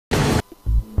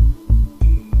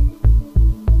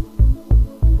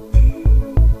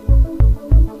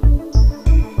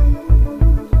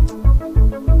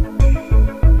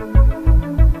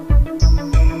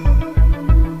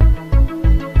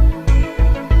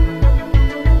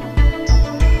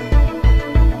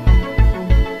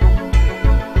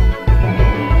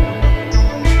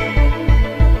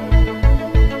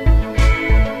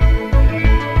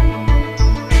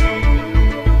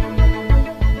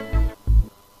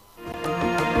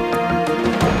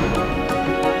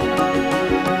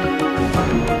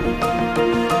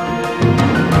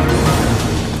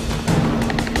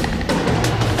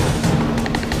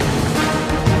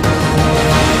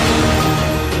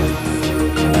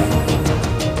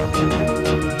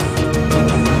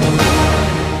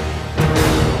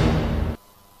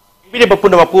ꯌꯦꯡꯕꯤꯔꯤꯕ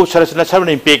ꯄꯨꯝꯅꯃꯛꯄꯨ ꯁꯔꯁꯅ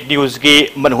ꯁꯔꯃ ꯏꯝꯄꯦꯛ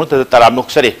ꯅ꯭ꯌꯨꯁꯀꯤ ꯃꯅꯨꯡ ꯇꯔꯥꯝ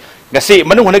ꯅꯣꯛꯆꯔꯤ ngasi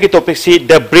manung hona ki topic si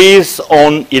the breeze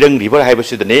on irang river haiba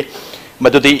sidani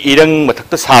madudi irang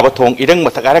mathakta saba thong irang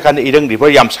mathak ara kan irang river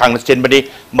yam sangna chenbani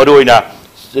maroina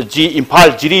ji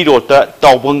imphal jiri road ta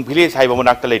tawbang village haiba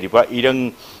manakta leiriba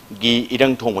irang gi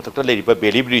irang thong mathakta leiriba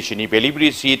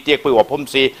belibri si tek pai wafam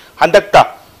si handakta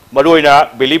maroina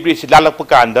belibri si lalakpa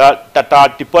kanda tata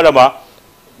tipperama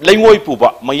Lengoi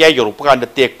puba, maya Europe kan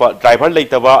tek pa driver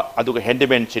leitaba aduga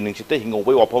handyman chining sita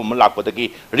hingoi wapam lakpadagi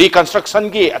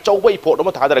reconstruction gi achawai port ma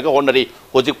thadaraga honari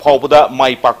hojik phawbuda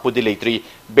mai pakpudi leitri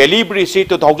belibri si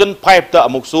 2005 ta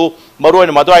amuksu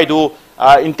maroina madwai du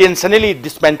intentionally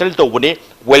dismantle tobuni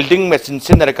welding machine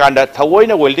sinarakanda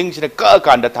thawoina welding sina ka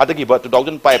kanda thadagi ba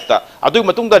 2005 ta adu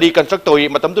matung da reconstruct toi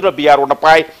matam du BRO na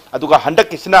pai aduga handak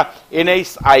kisina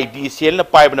NSIDCL na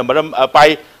pai na maram pai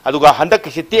aduga handak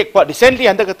kisi tek pa recently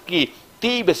handak ki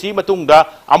ti besi matung da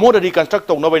amora reconstruct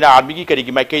tong na baina army gi kari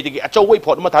gi mai kai gi achawai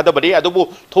phot ma thada bari adubu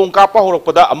thongka pa horok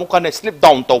pada amuka ne slip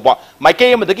down toba mai kai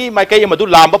amadagi mai kai amadu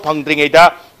lamba phangdringai da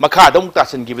makha dong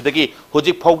tasan gi bidagi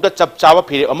hojik phawda chap chawa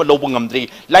phire ama lobu ngamdri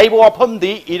laibo wafam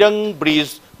di irang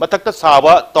bridge mathakta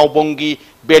saba tawbongi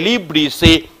belly bridge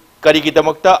se kari gi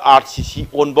damakta RCC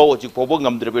onbo hojik phawba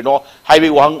ngamdrebeno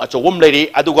highway wang achawum leiri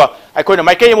aduga aikoina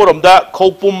mai kai amorom da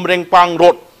khopum rengpang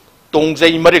road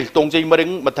Tongjai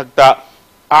Maring mathakta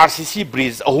RCC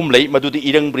bridge ahum lei madudi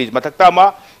irang bridge mathakta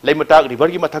ama leimata river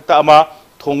gi mathakta ama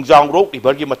Thongjang road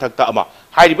river gi mathakta ama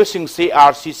hairiba sing se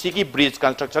RCC gi bridge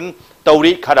construction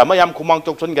tawri kharama yam khumang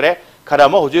chokchon gare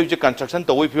kharama hoji construction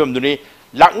tawai phim duni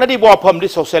lakna di wafam di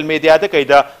social media da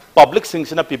kaida public sing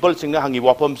sina people sing na hangi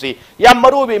wafam si yam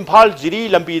maru be imphal jiri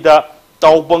lambi da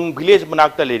tawbang village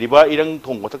manakta leriba irang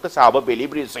thong mathakta saba belly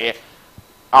bridge se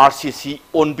RCC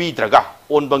onbi draga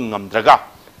onbang ngam draga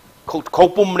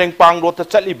khopum rengpang road ta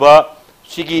chaliba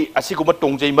sigi asiguma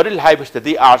tongjai maril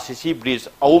haibastadi RCC bridge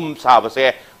ahum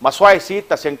sabase maswai si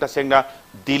taseng na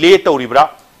delay tawribra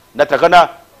natragana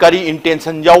kari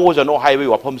intention yawo jano highway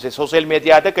wafam se social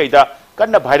media da kaida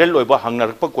kanna viral loiba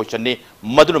hangnarakpa question ni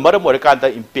maduna maram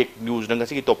orakanda impact news nanga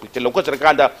sigi topic te lokka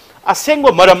charakanda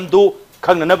asengba maram du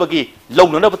Kanganabagi,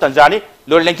 Lonanaba Tanzani,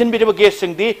 Lord Langton Bidaba guest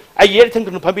sing the a year think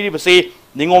to Pamiri say,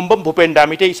 Ningombam, Bupenda,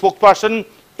 Meitei, Spokesperson,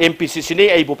 MPCC,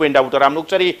 a Bupenda, Utaram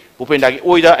Luxury, Bupenda,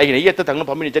 Oida, a yet the Tangan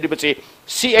Pamiri, say,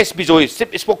 CS Bijoy,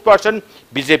 Spokesperson,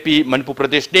 BJP, Manipur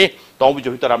Pradesh, Tom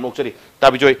Bijoy, Utaram Luxury,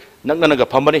 Tabijoy, Nanganaga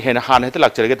Pamani, and Han at the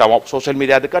lecture, get out social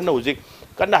media, the Kanozik,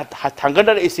 Kana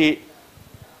Tangana is a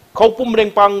Kopum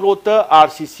Rengpang Rota,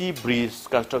 RCC bridge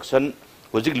construction,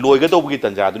 was it Loiga with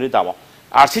Tanzaduni Tama.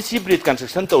 RCC bridge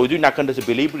construction to do not under the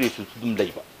belly bridge to them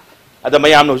labor. At the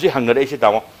Mayam Nozi Hunger Asia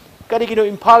Tower, Carigino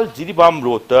Impal Jiribam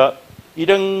wrote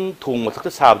Idang Tung was the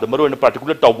Sab, the Maro in a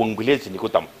particular Tawung village in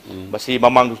Nikotam. Masi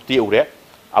Mamang Theore,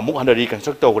 a Muk under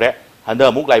reconstruct over, and the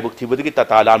Muk like activity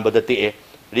Tatalan, but the Te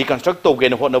reconstruct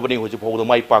again what nobody was hold the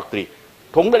My Park 3.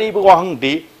 Tonga Ibang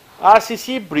D,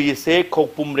 RCC bridge say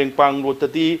Kopum Ringpang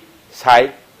wrote the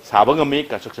side, Sabangami,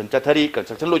 construction Tatari,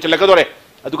 construction Lochalacadore.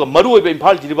 Aduga maru ibe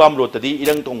imphal jiribam road tadi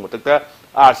irang thong matakta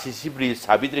RCC bridge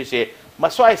sabitri se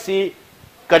maswai si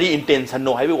kari intention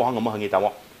no highway wahang ma hangi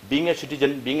tamo being a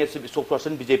citizen being a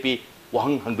spokesperson BJP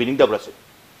wahang hangbining da brase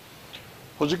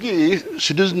hojiki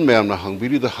citizen ma'am na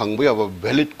hangbiri da hangbai aba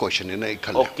valid question ina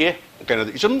ikhal okay kana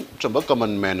isam chamba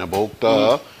common man about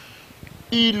ta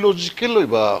illogical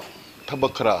oiba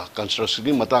thabakra construction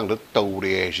gi matang da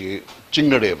tawre si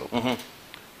chingnare ba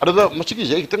adada machiki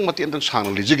je kitang mati andang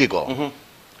sang lijigi ko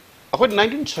According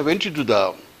 1972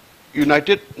 the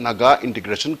United Naga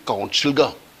Integration Council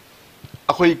ga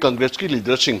akhoi Congress ki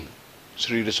leader sing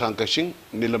Sri Risangka Singh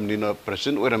Nilam Nina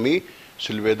President Orami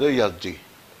Silveda Yadji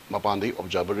Mapandi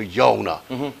observer yauna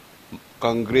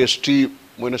Congress ti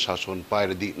moina sason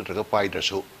pairadi natraga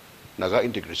paidraso Naga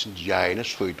Integration yaina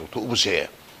soi to ubse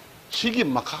sigi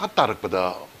makha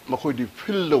tarakpada makhoi di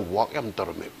fill the work am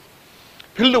tarme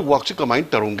fill the work si kamai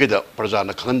tarunge da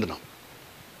prajana khandna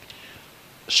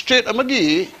State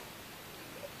amagi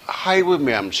highway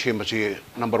ma'am semasi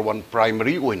number 1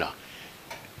 primary oina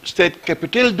state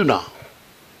capital duna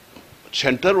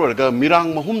center warga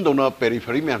mirang mahum dona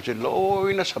periphery ma'am se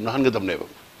loina samnahan gadam ne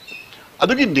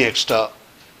adugi next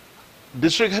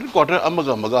district headquarter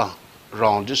amaga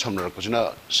round je samnar ko jina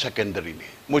secondary ne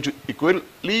moju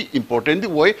equally important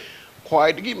way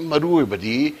quite gi maru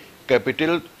badi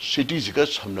capital cities ga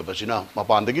samna bajina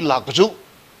mapandagi lakaju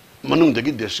Manung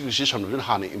dagi district si samna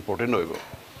hani important oibo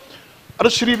Ada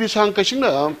Sri Risangka Singh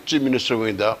na Chief Minister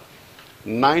wenda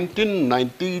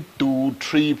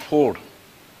 1992-34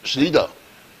 Srida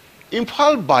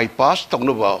Imphal bypass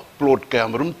tongnoba plot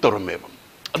camerum tormeba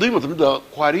अदुई मतलब दा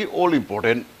क्वारी all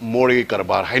important मोरे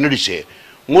करबार हाइनरिसे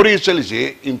मोरे चलिसे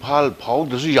इम्फाल फाउ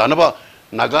दसु यानबा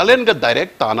नागालैंड का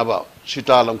direct तानबा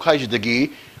Sita लमखाई सिदगी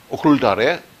Ukhrul तारे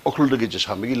उखरुल दगी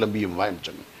जसामी लंबी मायम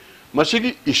चंग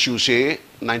मसिगी issue से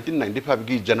 1995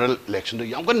 की general election दो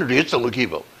याम कन रेज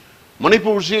तंगखिबो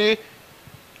मणिपुर से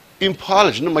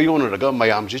इम्फाल जिन मयोन रगा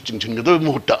मयाम से चिंचिंगदो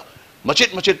मुहूर्त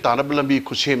मचेत मचेत तानब लंबी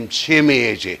खुसेम सेमे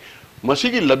जे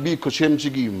मसिगी लंबी खुसेम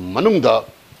सिगी मनुंगदा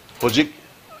होजिक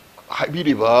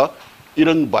हाइबिरिबा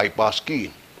इरंग बाईपास की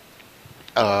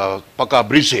पका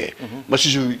ब्रिज से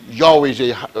मसिजु यावे जे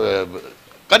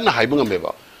कन्ना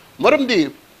हाइबंगमेबा मरमदी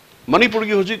मणिपुर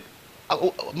की होजिक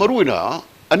मरुइना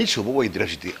अनिसुबो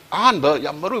वइद्रसिति आनबा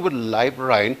या मरुइबा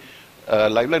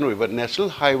लाइफलाइन ओइबा नेशनल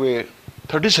हाईवे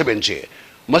 37 से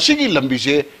मसिगी लंबी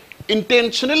से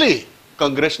इंटेंशनली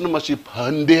कांग्रेस न मसि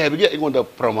फंदे हाइबगे एगोंदा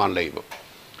प्रमाण लइबो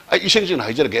आई इसेंसिन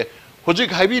हाइजरगे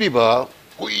होजिक हाइबिरिबा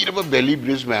कोइरबा वैली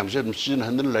ब्रिज मैम से सिन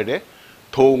हंदन लाइरे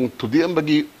थोंग थुदि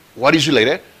अम्बगी वारिसु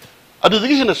लाइरे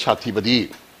अदुदगी हेना साथी बदी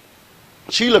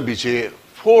सी लंबी से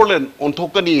फोर लेन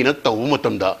ओंथोकनी न तउ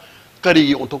मतमदा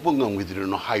करिगी ओंथोकप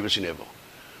ngam हाइबसिनेबो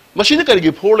मसिना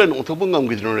करिगी फोर लेन ओंथोकप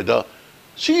ngam दा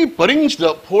सी परिंग्स द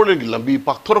फोर लेन लंबी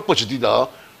पाक्थोरपसिदा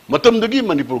मतमदगी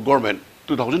मणिपुर गवर्नमेंट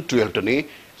 2012 तनी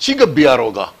सिगा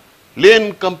बियारोगा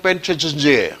लैंड कंपेंसेशन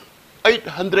जे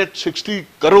 860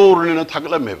 करोड़ ने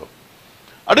थागलमेबो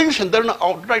अदगी सेंटर ना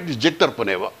आउटराइट रिजेक्टर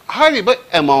पनेबा हारिबा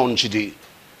अमाउंट सिदी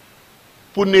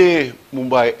पुणे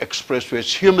मुंबई एक्सप्रेसवे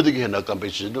सेमदगी हेना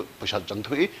कंपेंसेशन पैसा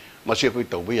चंगथोई मसे कोई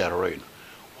तौबा यारोइन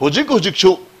होजिक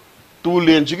होजिकसु टू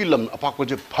लेन सिगी लम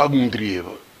अपाकजे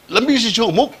फंगद्रिएबा लंबी सिसु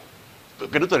मुक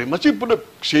कनो तरी मसी पुन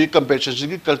से कंपेंसेशन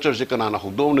की कल्चर से कनाना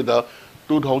होदोनेदा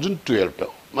 2012 ता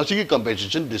मसी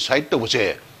कंपेंसेशन डिसाइड तवसे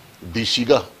डीसी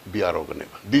गा बिआरओ गने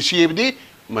DC एबदी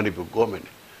Manipur government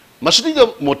Masdi the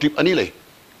motive अनि लै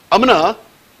अमना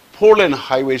फोर लेन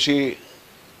हाईवे से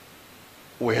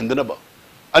वेहंदनबा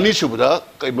अनि सुबदा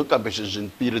कइम कंपेंसेशन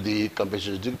पीरदी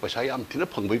कंपेंसेशन पैसा याम थिन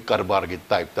फंगबै कारबार के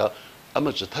टाइप ता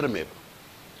अमा चथरमे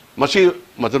मसी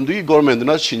मतमदी गवर्नमेंट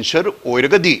ना सिंसर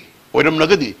ओइरगदी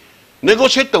ओइरमनगदी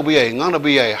नेगोशिएट तौबा याय nganaba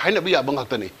yaय हाइनबा याबा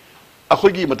ngakतनी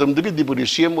अखोगी मतमदगी डिप्यूटी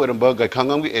सीएम ओइरमबा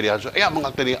गायखांगाम की एरिया जो अयाबा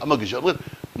ngakतनी अमगी जो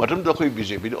मतमद अखोई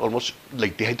बीजेपी ऑलमोस्ट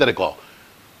लाइते हाइतरेको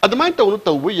अदमाय तौनु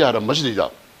तौबा यारा मसदिदा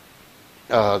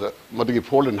मदगी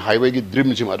फोर लेन हाईवे की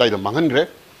dream SIM अदाइदा मांगनरे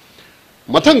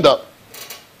मथंगदा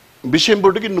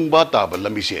बिशेंबरदगी नुंबा Taba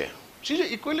लंबिसे सिजे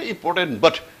equally important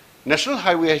but national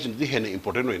highway है जिंदी है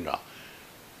इंपोर्टेंट होइना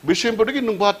बिशेंबरदगी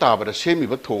नुंबा ताबा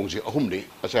सेमिबा थोंगजे अहुमने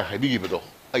असा हाइबिगिबदो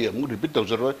आई अमु repeat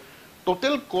तौजरो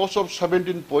total cost of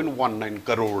 17.19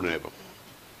 crore ने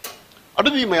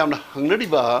अददी मयामना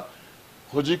हंगनदिबा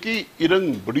होजिकी इरंग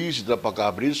ब्रिज द पका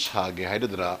ब्रिज सागे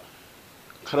हाइदरा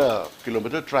खरा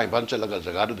किलोमीटर ट्राइबान चलगा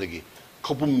जगह दगी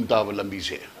खपुम ताब लंबी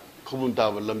से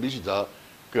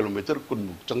किलोमीटर कुन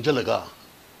चंगजलगा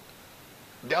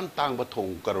ध्यान तांग बा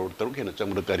थोंग करोड़ तरुक हेना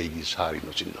चंगद करीगी सारी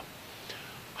नो चिन्दा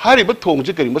हारि बा थोंग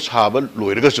जे करीम साबा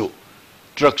लोइरगसु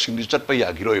ट्रक सिंग चटप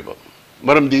यागिरोइबा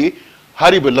मरमदी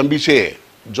हारि बा लंबी से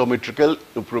ज्योमेट्रिकल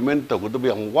इंप्रूवमेंट तगदब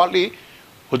yang wali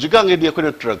होजिकांगे दी अखोना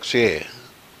ट्रक से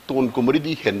तोन कुमरी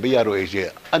दी हेनबे यारोय जे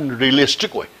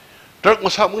अनरियलिस्टिक ओय ट्रक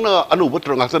मसामना अनुभव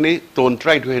truck ngakani ton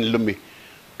try to hen lumi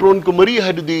tron kumari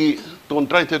hadudi ton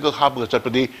try to ka hab ga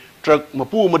chapdi truck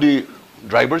mapu madi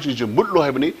driver ji je mutlo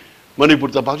haibani manipur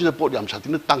ta bangji da pot yam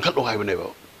satina tangkhat lo haibane ba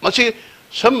masi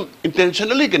some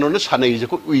intentionally ke no na sanai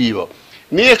je ko ui ba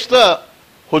next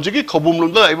hojigi khobum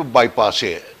lunda ai bypass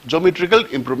se geometrical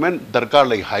improvement darkar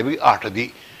lai highway artadi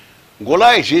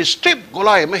golai je step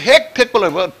golai ma hek thek ko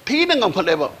ba thina ngam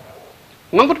khale ba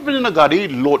ngam pat na gari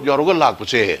load yaroga lag pa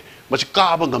se masi ka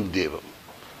ba ngam de ba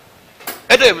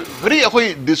at a very akoi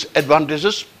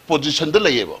disadvantageous position da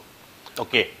lai ba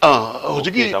okay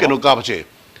hojigi keno ka ba se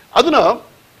aduna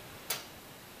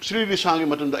Sri Risangi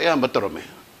matum da ya matarome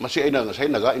masi aina ngasai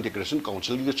naga integration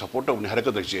council gi support ta unhara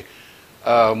ka daise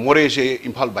more se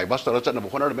imphal bypass tara chana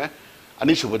bkhona me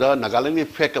ani subada nagaland ni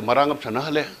fek marangap chana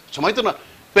hale samaitana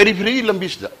periphery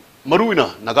lambis da maruina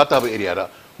nagata ba area ra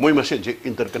moi masen je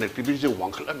interconnectivity je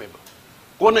wangkhala me ba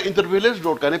kona intervillage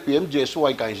road kane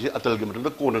PMJSY kai je atal gi matum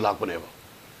da kona lak bane ba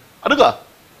aduga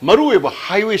maruwe ba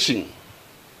highway sing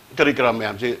karikram me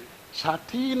amje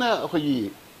sathina hoi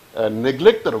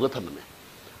neglect taroga thanme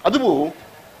adubu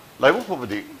laibu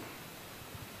phobadi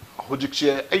hojikse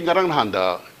ai ngarang handa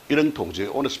irang thongje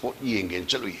on the spot yengen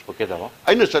chalui okay tamo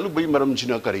aina chalu bai maram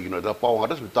china kari gino da paw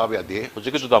ngada tabe ade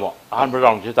hujiki su tamo han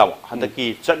round je tamo handaki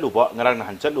chalu ba ngarang na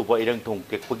han chalu ba irang thong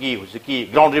ke pagi hujiki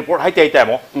ground report hai tai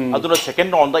tamo aduna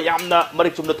second round da yamna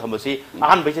marik chumna thamasi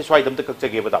han bai se swai dam ta kak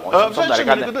jage ba tamo samdare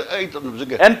kan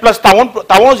n plus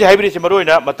tawon je hybrid se maroi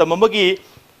na matam amagi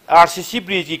RCC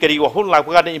bridge ki kari wahun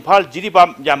lakpa ka Imphal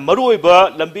jiribam yam maroi ba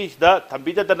lambi da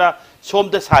thambi da na som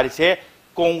da sari se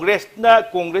Congress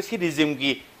ki regime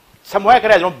ki samway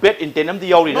kara no bet intenam di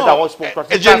yauri na dawo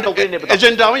spokesperson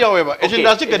agenda ma yawe ba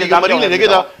agenda se kari mari le ne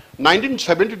da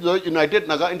 1970 the United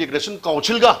Naga Integration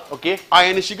Council ga okay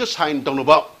INC ga sign down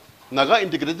ba Naga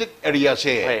Integrated Area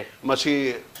se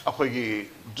masi akhoi gi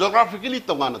geographically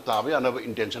tongana ta ba na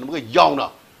intention ma yauna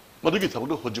मधुकी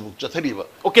थबक होजिबुक चथरीबा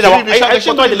okay दावा आई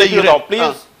photo ले लियो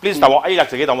please दावा आई लाग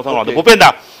सके दावा थंग भूपेंदा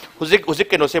हुजिक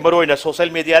केनो से मरोइना social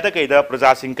media दा कइदा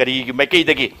प्रजा सिंह करी मैकई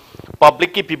दगी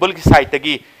पब्लिक की पीपल की साइड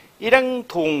दगी इरंग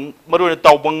थोंग मरोइना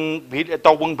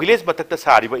तौबंग विलेज मथक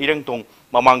सारिबा इरंग थोंग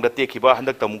ममांग दा तेखिबा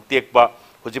हंदक तमुक तेकबा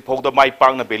हुजिक फोगदा माई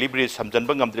पांगना बेली bridge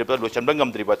समजनबा ngamdriba लोचनबा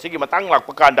ngamdriba सिगी Matang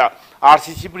Lakpa कांदा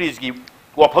RCC ब्रिज की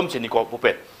वाफम सेनिको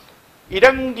भूपेन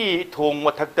इरंग की थोंग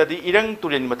मथक तदी इरंग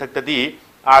Tourane मथक तदी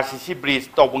RCC bridge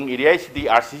tawbang area sidi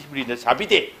RCC bridge na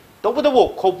sabite tawbadawo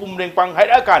khopum rengpang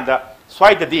haira kanda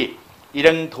swaidadi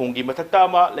irang thonggi mathakta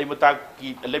ma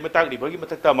leimatak river gi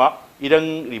mathakta ma irang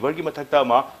river gi mathakta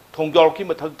ma thongjor ki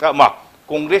mathakta ma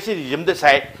congress regime da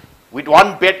sai with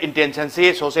one bad intention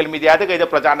se social media da gaida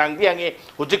prajanang di ange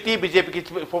hujikti BJP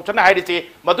ki function hairi se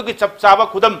madu ki chap chaba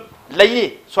khudam leini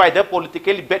swaida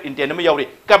politically bad intention ma yauri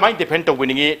kamai defend to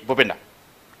winning Bupenda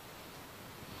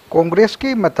Congress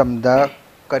ki matamda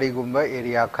karigumba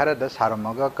area khara da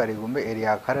saramaga karigumba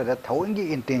area khara da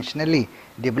thawingi intentionally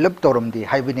develop torumdi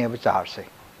haibine ba charge se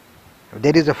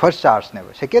there is the first charge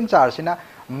never second charge na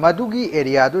madugi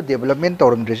area do development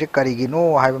torumdi se karigino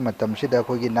haiba matam se da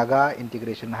khoi gi naga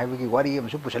integration haiba gi wari am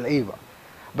su pusal aiba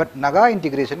but naga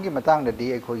integration ki matang da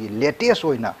di khoi gi latest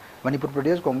oina Manipur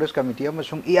Pradesh Congress Committee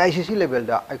amasung EICC level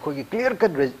da khoi gi clear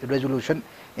cut resolution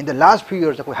in the last few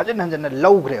years khoi hajan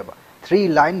low greba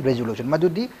 3-line resolution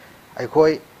madudi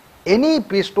akhoi any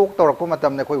peace talk torako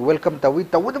matam na khoi welcome tawi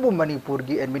tawudu Manipur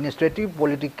gi administrative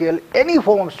political any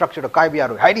form of structure kai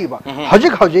biaro hairi ba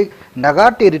hajik naga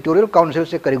territorial council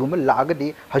se karigum lagadi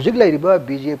hajik lairiba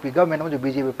BJP government jo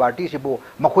BJP party se bo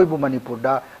makhoi bu Manipur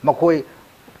da makhoi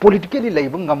politically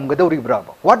laiba ngamgadori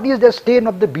braba what is the stand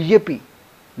of the BJP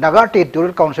naga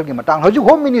territorial council gi matang hajik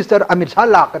home minister Amit Shah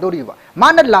lakadori ba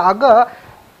mana laga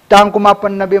tang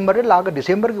kumapan November laga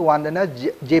December ki wandana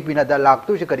JP na da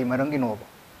lagtu se kari marangi no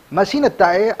masina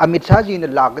tae Amit Shah ji na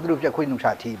lagdu se khoi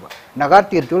nungsa thi ba naga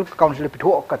territorial council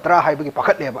pitho katra haiba ki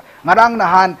pakhat leba ngarang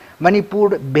nahan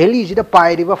Manipur Valley ji da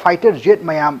pai riba fighter jet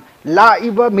mayam la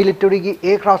iba military gi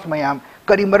aircraft mayam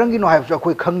kari marangi no haiba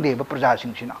khoi khangde ba praja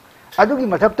sing sina adugi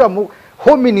mathapta mu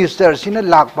home minister sina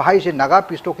lag bahai se naga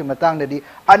pisto ki matang na di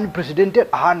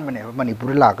unprecedented ahan mane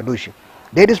Manipur lagdu se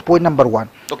that is point number 1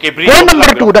 okay point number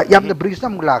 2 da yam the bridge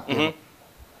nam lag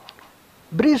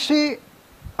bridge se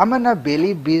amana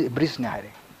belly bridge ne hare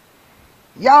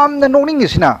yam the noning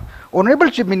is na honorable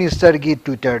chief minister gi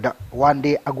Twitter da one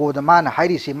day ago the man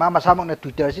hairi se ma masamang na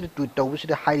Twitter se tweet tawu se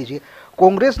hairi se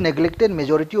Congress neglected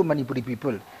majority of Manipuri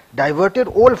people diverted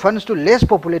all funds to less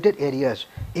populated areas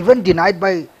even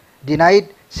denied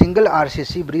single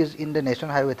RCC bridge in the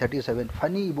national highway 37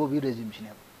 funny ibo vi regime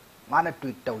sine mana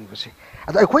tweet tawi base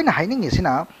ado akhoi na haining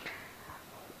isina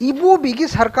ibo bigi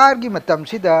sarkar gi matam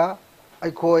sida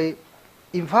akhoi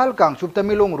Imphal Kangsup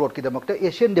Tamilong Road ki damakta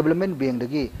Asian Development Bank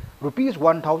dagi rupees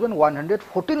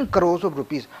 1114 crores of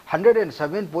rupees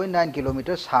 107.9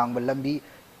 kilometers sang lambi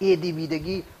ADB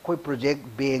dagi koi project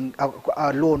bank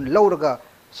loan lauraga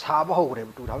saba hogre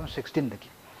 2016 dagi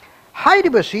hai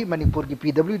dibasi Manipur ki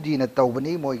PWD na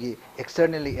tawbani moigi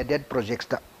externally added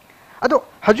projects ta ado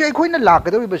haju akhoi na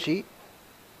lakadawi basi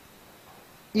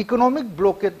economic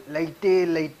blockade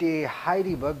laite hai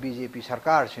riba BJP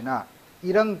sarkar sina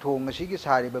irang thong asi ki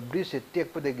sari ba bridge tek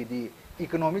padagi di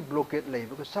economic blockade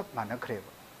laiba ko sab mana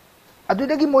khreba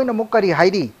adudagi moina mo kari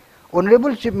hairi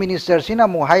honorable chief minister sina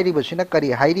mo hairi ba sina kari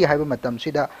hairi haiba matam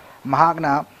sida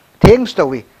mahakna thanks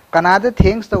tawi kanada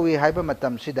thanks tawi haiba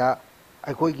matam sida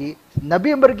akhoi gi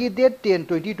November gi date 10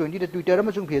 2020 da Twitter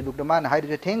amasung Facebook da man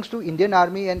hairi thanks to Indian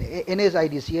Army and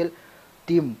NSIDCL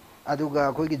team aduga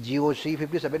akhoi gi GOC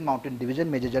 57 Mountain Division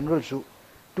Major General su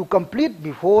to complete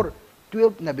before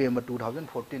 12 November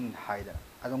 2014 haida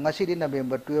adu ngasi di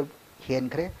November 12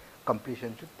 henkhre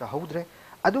completion chu ta haudre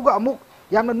aduga amuk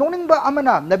yamna noning ba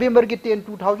amana November ki 10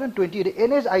 2020 de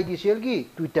NSIDCL gi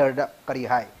Twitter da kari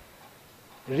hai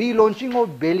relaunching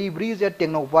of Belly Breeze at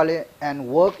Technopole and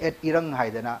work at Irang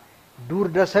Haidana,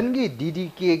 Durdasan gi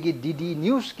DDK gi DD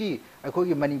News ki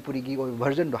akogi Manipuri gi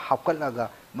version do hapkalaga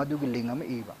madugi lingam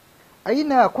iba.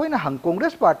 Aina koina hang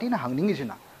Congress Party na hang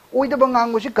ningisina. Oida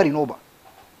bangang si karinoba.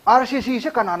 RCC se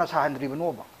kanana sahandri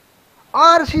banoba.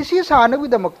 RCC sahana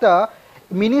with the makta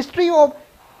Ministry of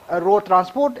Road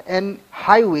Transport and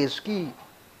Highways ki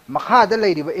makhada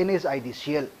lady ba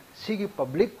NSIDCL sigi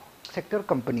public sector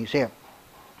company se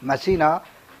masina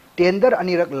tender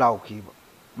anirak law ki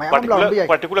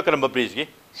particular karamba bridge ki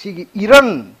sigi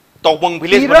Irang Tawbang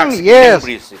village Irang yes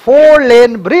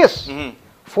 4-lane bridge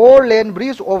 4-lane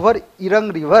bridge over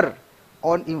Irang River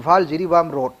on Imphal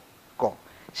Jiribam Road ko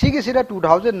sigi sida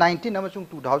 2019 amasung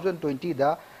 2020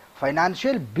 da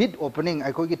financial bid opening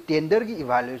I kogi tender ki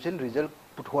evaluation result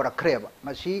puthorakreba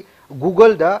masi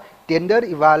Google da tender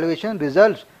evaluation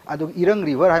results adu Irang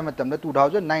River hai matamda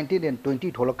 2019 and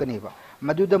 20 tholakani ba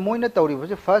madu da moina tawri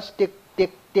ba first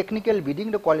technical bidding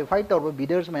da qualified tawra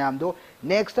bidders mayam do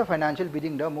next financial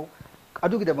bidding da mu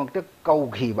adu ki da makta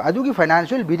kaugi ba adu ki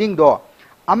financial bidding do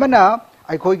amana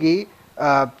I kogi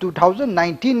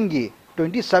 2019 gi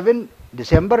 27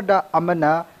 December da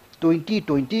amana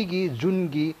 2020 gi June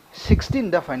gi 16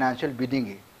 da financial bidding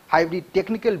gi hybrid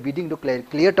technical bidding do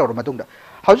clear tawra matung da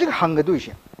hauji hangadu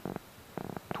shi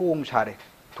thong sare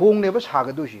thong ne ba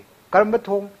sagadu shi karamba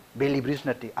thong belly bridge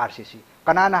nati RCC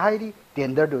kanana hairi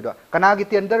tender do da kana gi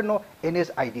tender no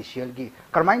NSIDCL gi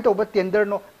karmain to ba tender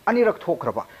no anirak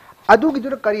thokraba adu gi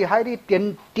do kari hairi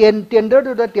tender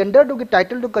do da tender do gi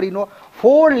title do kari no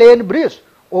 4-lane bridge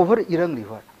over Irang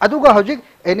River adu ga hauji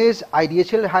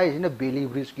NSIDCL hai na belly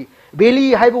bridge ki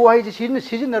belly hai bo hai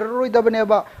season roi da bane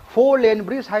ba 4-lane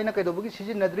bridge hai na kai do gi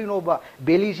season nadri no ba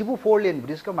belly sibu 4-lane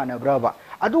bridge ka manabra ba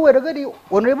adu eraga di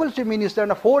honorable chief minister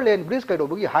na 4-lane bridge kai do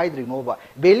gi hai dri no ba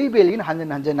belly in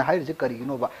hanjan hai je kari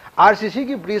no ba RCC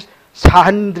ki bridge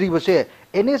sahandri base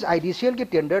NSIDCL ki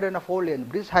tender na 4-lane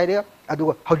bridge hai re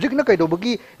adu hojik na kai do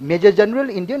gi Major General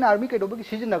Indian Army kai do gi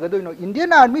season na ga do no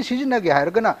Indian Army season na ge hai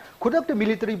ra na khudak te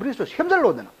military bridge to semjal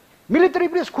lo dana military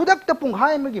bridge khudak ta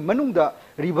punghai ma gi manung da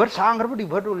river sangar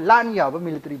river do lan ya ba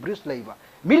military bridge laiba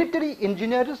military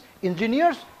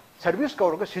engineers service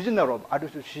ka ga season na rob adu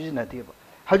season na ti ba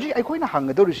haji ai koina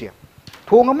hang do ri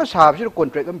thong ama sab si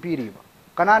contract am piri ba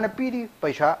kana na piri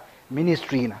paisa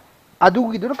ministry na adu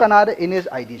gi do kana da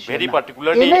NSIDCL very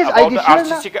particularly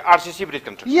about the RCC bridge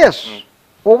construction yes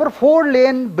over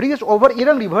 4-lane bridge over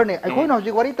Irang River ne ai koina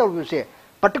haji wari taw se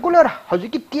particular haji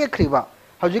ki take riba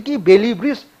haji ki belly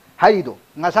bridge hai do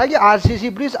ngasai gi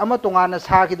RCC bridge ama tongana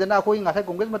sa ki dana koi ngasai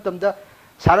congress matam da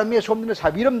sarami somdina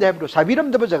sabiram de do sabiram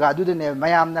da jaga adu de ne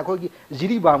mayam na koi gi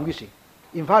Jiribam gi si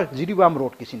Imphal Jiribam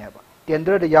road ki sineba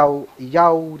tender da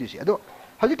yaw ri si ado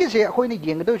haji ki se koi ni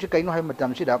geng do si kaino hai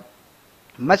matam si da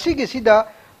masi gi si da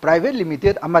private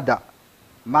limited amada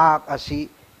mark asi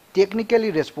technically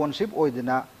responsive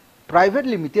oidana private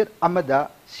limited amada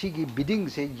sigi bidding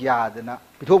se yadana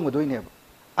pithom do ne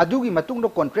adugi matung do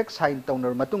contract sign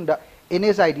tawner matung da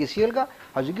NSIDCL ga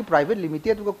hajugi private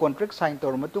limited ga contract sign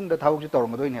tawr matung da thawuk tawr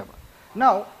do ne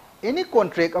now any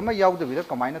contract ama yaw da vida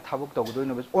kamaina thawuk taw do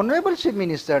ne honorable chief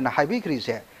minister na haibi kri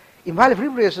se Imphal free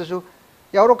press su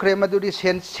yawro krema do di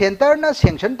center na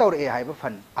sanction tawr e haiba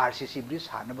fund RCC bridge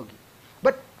hanabagi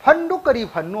but fund do kari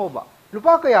fund no ba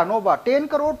lupa kaya no ba 10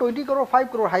 crore 20 crore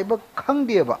 5 crore haiba khang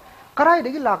de ba karai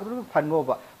de gi lak do fund no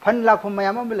ba fund lak phum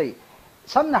mayam am lei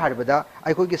samna harbada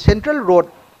ai ko gi central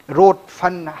road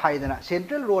fund haidana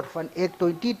central road fund act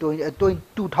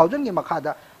 2000 gi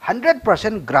makhada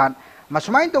 100% grant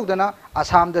masmain tawdana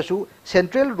assam da su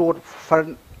central road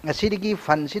fund asidigi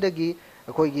fund sidagi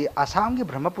ko gi assam gi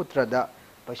brahmaputra da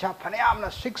paisa phanayam na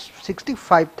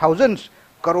 665,000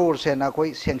 crore se na koi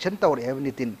sanction tawre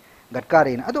evnitin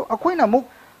gatkari na ado akoina muk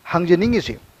hangjening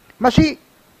isi masi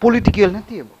political na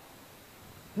tibo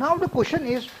now the question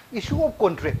is issue of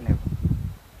contract ne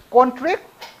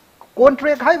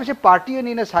contract hai bise party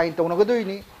ni na sign tawna ga doi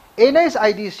ni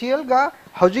NSIDCL ga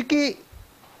hojiki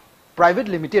private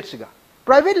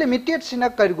limited sina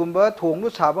karigumba thonglu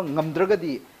saba ngamdraga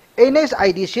di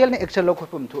NSIDCL ne action lo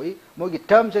khopum thoi mogi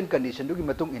terms and condition du gi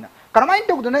matung ina karmain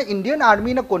tawdana Indian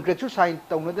Army na contract su sign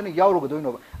tawna dana yawro ga doi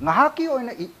no ngaha ki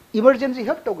oina emergency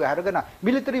help tawga haragana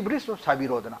military bridge so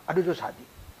sabiro dana adu jo sadi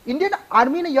Indian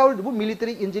Army na yawro du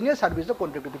military engineer service da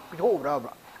contract pitho obra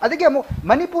adike amo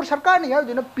Manipur sarkar ne yaw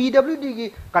dina PWD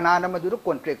gi kanana madu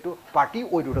contract to party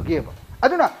oidu rage ba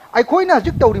aduna ai khoina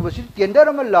jik tawri basi tender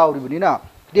ama lawri bani na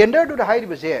tender to hairi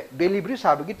base belly bridge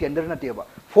sabagi tender na teba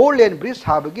 4-lane bridge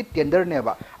sabagi tender ne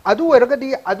ba adu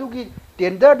eragadi adu gi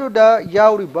tender दो दा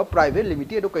याउरिबा private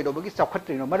limited दो कैदोबगी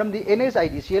चौखत्रिनो मरमदी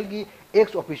NSIDCL की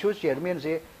x official chairman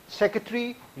से secretary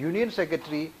union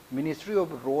secretary ministry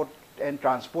of road and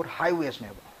transport highways ने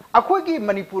अखोई की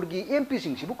मणिपुर की MP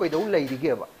Singh कैदो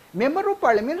लेरिगेबा member of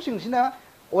parliament Singh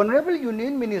honourable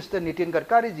union minister Nitin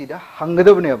Gadkari ji दा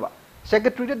हंगदबनेबा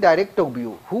secretary direct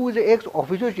तौबियु who is x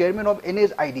official chairman of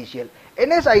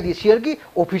NSIDCL की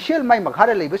official माई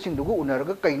मखारे लेबे सिंदुगु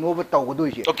उनरगा कैनोबा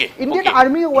तौगदोइसे इंडियन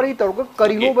आर्मी वरी तौरगा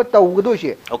करिनोबा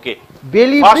तौगदोइसे ओके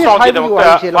बेली fast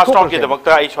round के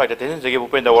दमकता आई स्वाइदा tension जगे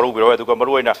भूपेंद्र वरु बिरो अदुगा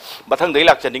मरुइना मथंग दै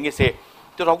लाक्चनिंगे से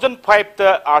 2005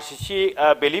 ता RCC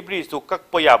बेली ब्रिज तो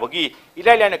कक्प याबगी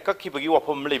इलाइलाइना कक्खिबगी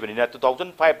वाफम लेबनिना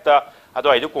 2005 ता अदो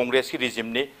आइदो कांग्रेस की रिजिम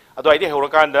ने अदो आइदे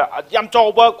हेरकांदा याम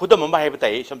चौबा खुदम अमा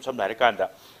हेबताई सम नारकांदा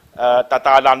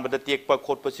टाटा लानबदा तेकपा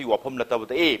खोटपसी वाफम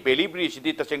नतबदा बेली ब्रिज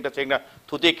सिदी तसेंग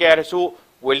थुदे केरसु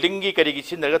वेल्डिंग की करिगी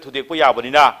सिनरगा थुदेकपा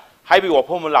याबनिना हाइबी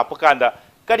वाफम लापकांदा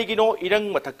करिगिनो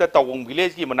इरंग मथक्ता तावंग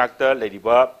विलेज की मनाक्ता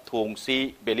लेरिबा थोंगसी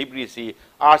बेली ब्रिज सी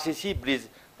RCC ब्रिज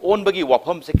ओनबगी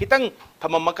वाफम से कितंग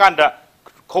थममकांदा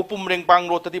Khoupum रेंगपांग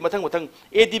रोतदी मथंग मथंग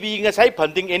ADB ngasai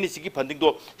funding NEC की funding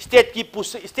दो स्टेट की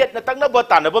पुस स्टेट न तंगना ब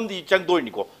तानबम दी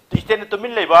चंगदोइनिको तो स्टेट न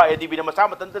तुमिन लेबा ADB न मसा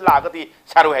मतन लागती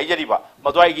सारो हैजरीबा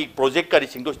मदवाई की प्रोजेक्ट करी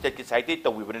सिंगदो स्टेट की साइट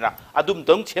तविबनिना अदुम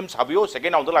दंग सेम साबियो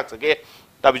सेकेंड राउंड लाक सके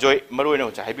तबिजोय मरोइनो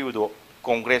चा हाइबिबदो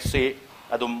कांग्रेस से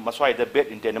अदुम मसवाई द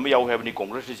बेट इंटेन म याव हैबनी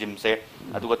कांग्रेस रिजिम से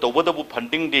अदुगा तौबदबु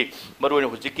फंडिंग दी मरोइनो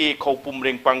हुजिकी खौपुम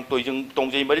रेंगपांग तोइजंग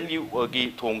तोंगजै मरिन की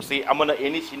थोंगसे अमना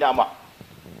NEC ना अमा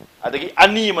अदगी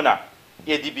अनी मना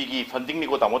ADB की फंडिंग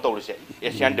निको तामो तौरसे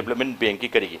एशियन डेवलपमेंट बैंक की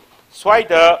करिगी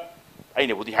स्वाइदा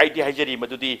आइने बुदी हाइदी हाइजरी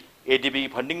मदुदी ADB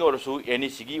फंडिंग ओरसु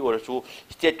NEC की ओरसु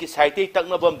स्टेट की साइटे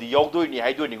तकनबम दि यौदोइनी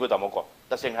हाइदोइनी को तामो को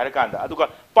तसेंग हारकांदा अदुगा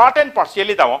part and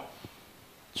partially तामो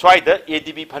स्वाइदा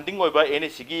ADB funding ओइबा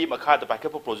NEC की मखादा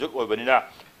पाइकप प्रोजेक्ट ओइबनिना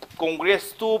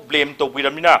कांग्रेस तो ब्लेम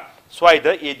तौबिरमिना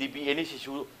स्वाइदा ADB NEC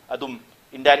सु अदुम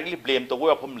इनडायरेक्टली ब्लेम तौबो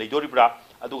अफम लेदोरिब्रा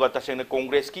अदुगा तसेंग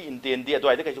कांग्रेस की इंटेंदी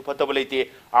अदुआइदा कैसु फतब लेते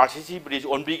RCC ब्रिज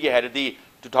ओनबी के हैरदी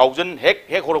 2000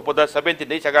 हेक होरपदा 17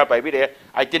 दे सगा पाइबिरे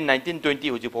 18 19 20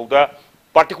 हुजि फौदा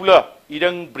पर्टिकुलर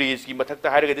इरंग ब्रिज की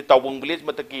मथक्ता हारगदि तावंग विलेज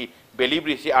मतकी बेली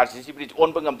ब्रिज सी RCC ब्रिज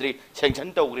ओन बंगमद्री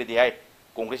सेंक्शन तौग्रेदि हाय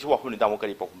कांग्रेस वाफुनि दामो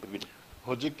करी पखम बिबिन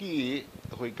होजिकी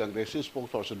होय कांग्रेस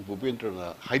स्पोक्सपर्सन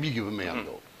भूपेंद्रना हाइबिगिबो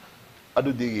मयामदो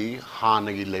अदुदि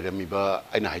हानगी लेरमिबा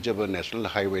आइना हाइजबा नेशनल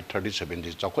हाईवे 37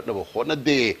 जी चौखटनबो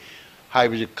होनदे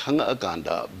हाइबजी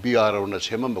खंगाकांदा BRO ना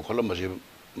सेमम बखोलमजे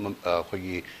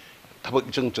अखोगी थबक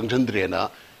चंगचंद्रेना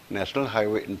national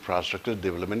highway infrastructure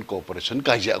development corporation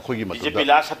काइजे अखोगी मतुदा BJP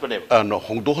ला सतबने नो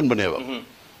होंगदो हनबनेबा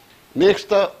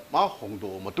नेक्स्ट मा होंगदो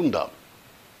मतुंदा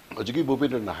होजिकी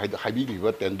भूपेंद्रना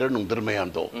हाइबिगिबा टेंडर नुंदर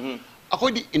मयामदो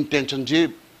अखोगी इंटेंशन जे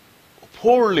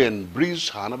 4 लेन ब्रिज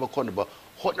हानबा खोनबा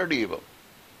होटनडीबा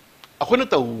अखोना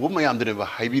तउ मयामदनेबा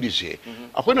हाइबिरिसे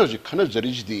अखोना होजि खना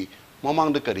जरिजदी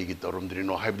ममांग करीगी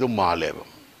तौरमद्रीनो हाइबदो मालेबा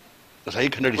सही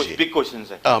खनडीसे बिग क्वेश्चन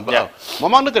से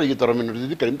ममांग करीगी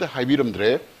तौरमिनोदी करिमता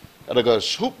हाइबिरमद्रे अरगा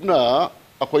सुपना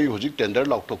अखोई होजिक टेंडर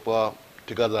लाउथोपा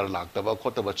ठिकादार लाक्तबा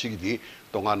खोतबा चिगिदी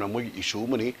तोंगाना मोई इशू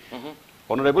मनी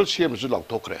ऑनरेबल CM जु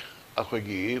लाउथोखरे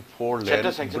अखोगी 4 लेन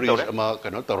ब्रिज अमा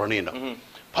कनो तौरनीना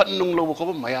फन्नुंग लोबो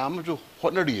को मयाम जु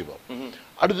होटनडीबा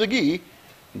अदुदगी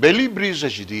बेली ब्रिज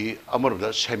अजिदी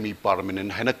अमरदा सेमी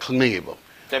परमानेंट हैना खंगनेबा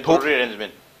temporary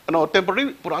arrangement no temporary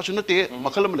purasuh nate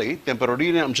makalam lagi temporary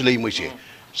ne amselai moise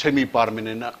semi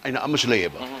permanent aina amselai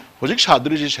ba hojik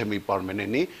sadri ji semi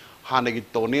permanent ni hanagi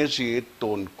tone si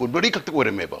ton kudbari khakta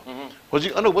oreme ba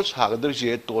hojik anoba sagadri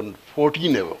si ton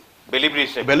 14 ne ba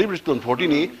belly bridge ton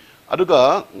 14 ni aduga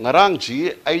ngarang ji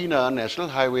aina national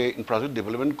highway infrastructure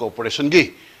development corporation gi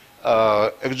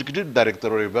executive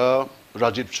director ba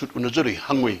Rajiv Sud unajari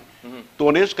hangui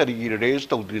tones kari raise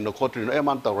tawdrino khotrino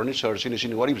eman tawrani sir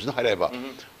sini wari bisna hareba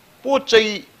पोचै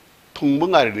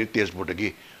थुंबंगारि test बोर्डगी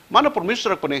माना promise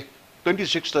रखपने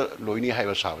 26 ता लोइनी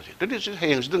हाइबा साबसे 26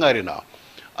 हेंग सिद गारि ना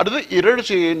अदु error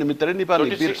से निमितरे Nipah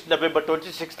 26 नवंबर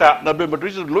 26 ता नवंबर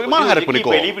 26 लोइ मा हारपने को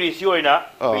बेली ब्रिज होइना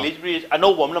बेली ब्रिज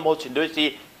अनोबम न मो छिन्दो सी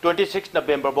 26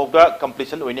 नवंबर बोगदा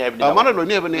कंप्लीशन होइनी हाइबनी माना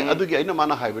लोइनी हाइबनी अदुगी आइना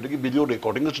माना हाइबदगी वीडियो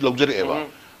रिकॉर्डिंग स लौजरे एबा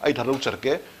आई थारो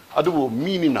चरके अदु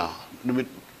मीनिना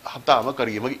निमित हप्ता अमा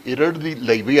करी मगी इरर दि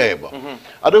लैबे याएबा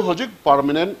अदु होजिक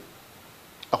परमानेंट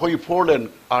अखोई 4 लेन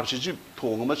RCC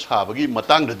थोंगमा साबगी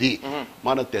मतंगदि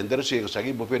माना टेंडर से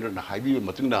गसागी भूपेंद्रना हाइबी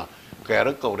मतुंगना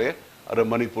कयारक कौरे अरे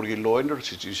मणिपुर की लॉ एंड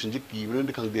सिचुएशन जी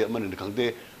कीबने खंगदे मन खंगदे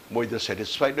मोइदा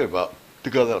सैटिस्फाइड होबा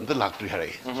टिकल अमत लाक्ट्री हारे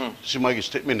सिमागी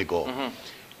स्टेटमेंट निको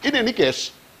इन एनी केस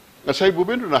गसाई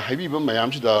भूपेंद्रना हाइबी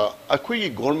मयाम सिदा अखोई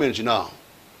गवर्नमेंट सिना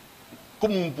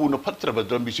कुमपुन फत्रब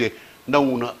दंबिसे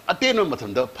नौना अतेन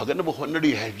मथंदा फगन बो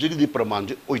होनडी है जिगदी प्रमाण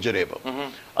जे ओइजरेबा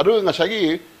अदो ngसागी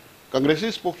कांग्रेस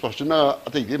स्पोक्सपर्सन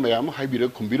अतै दे मयाम हाइबिर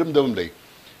खुंबिरम दम लै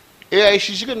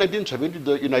AICC का 1970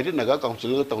 द यूनाइटेड नगा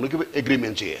काउंसिल का तौन के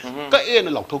एग्रीमेंट छे का ए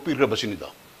न लौथोक पिर बसिनी द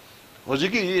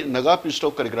होजिकी नगा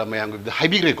पिस्टोक कार्यक्रम मयाम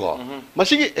हाइबिग्रे को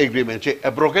मसिगी एग्रीमेंट छे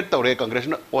एब्रोगेट तौरे कांग्रेस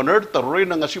न ऑनर तौरे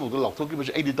न ngasi बुद लौथोक की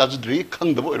बसि आइदि ताजद्री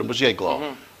खंगदबो ओरम बसि आइ को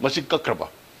मसि कक्रबा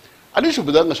अनि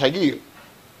सुबदा ngसागी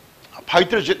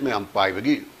फाइटर जेट मयाम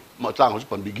पाइबगी मचांग होस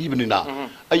पनबिगी बनिना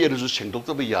आइ अरजु सेंदोक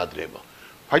तब याद्रेबा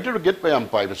फाइटर जेट मयाम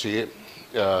पाइबसि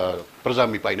प्रजा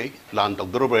मी पाइनै लान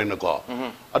तौदरोबरेन को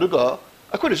अदुगा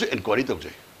अखोइसु इन्क्वायरी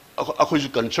तौजे अखोइसु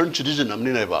कंसर्न सिटिजन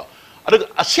अमनि नाइबा अदुगा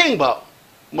असेंगबा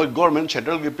मै गवर्नमेंट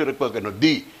सेंट्रल के पिरकपा कनो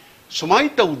दी सुमाइ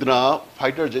तौदना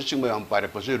फाइटर जेट सिंग मयाम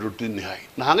पाइरपसे रूटीन नि हाय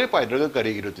नहांगे पाइदरगा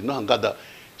करी रूटीन हंगादा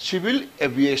सिविल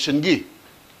एविएशन गी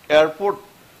एयरपोर्ट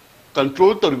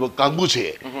कंट्रोल तौरिबा कांगबु छे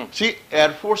सी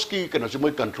एयरफोर्स की कनो से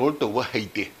मै कंट्रोल तौवा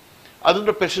हैते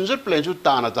अदुना पैसेंजर प्लेन जु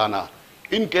ताना ताना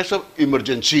इन केस ऑफ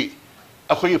इमरजेंसी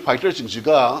अखोई फाइटर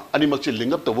सिंगसिगा अनिमक से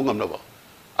link up तौबो ngamnaba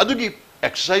अदुगी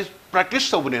exercise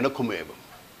practice तौबने न खुमेबा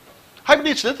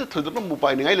हाइबनि से थदन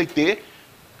मुपाइ नgai लेते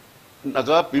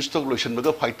नगा पिस्टोक लोशन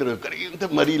मगा फाइटर करिंत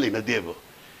मरी लेना देबो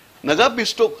नगा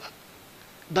पिस्टोक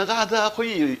नगा दा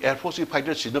अखोई एयरफोर्स की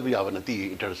फाइटर सिनब यावनती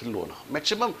इंटरनेशनल लोना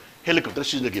मैक्सिमम हेलीकॉप्टर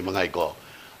सिनगी मंगाई को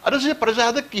अदसे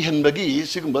प्रजा दा किहनबगी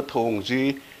सिगम थोंगसि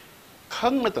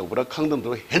खंगना तौबरा खंगदम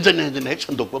तो हेजन हेजन हे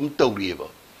संदोकम तौरिएबा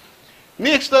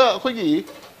नेक्स्ट अखोई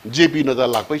जेपी नदा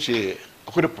लापैसे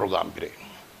अखोई प्रोग्राम पिरे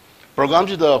प्रोग्राम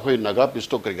से अखोई नगा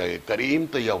पिस्टोक करीम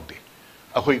त याउदे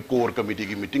अखोई कोर कमिटी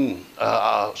की मीटिंग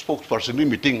स्पोक्सपर्सन की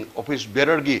मीटिंग ऑफिस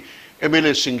बेरर की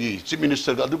MLA सिंगी चीफ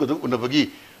मिनिस्टर का अदुगदु उनबगी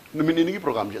नुमिनिनी की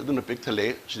प्रोग्राम जे अदुन पिक थले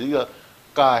सिदिगा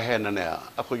का है नने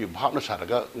अखोई भावना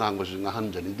सारगा ngangbसु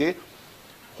ngahन जनिदे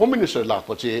होम मिनिस्टर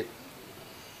लापचे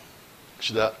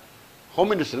सिदा होम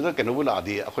मिनिस्टर का केनबु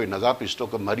लादे अखोई नगा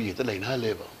पिस्टोक मरी हेत लेना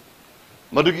लेबा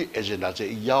मधुगी एजेंडा से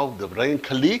याव दब्राइन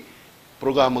खली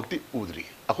प्रोग्राम मक्ति उद्री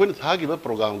अखोइन थागिबा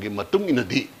प्रोग्राम की मतुंग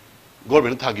इनदी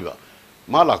गवर्नमेंट थागिबा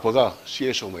मा लाखपगा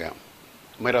CSO मयाम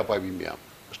मेरा पाइबी मयाम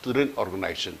student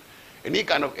organisation any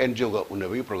kind of NGO का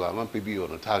उनबी प्रोग्राम PBO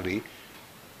न थागरी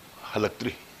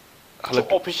हलक्त्री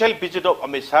ऑफिशियल विजिट ऑफ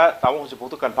अमिशा तामो होसे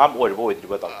फोटो कंफर्म ओइबो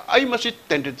ओइद्रिबा ता आई मसि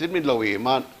टेंटेटिव मिन लवे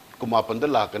मा कुमापन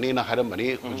द लाकने ना हरमनी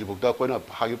हुजिबुक्ता कोइना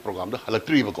हागी प्रोग्राम द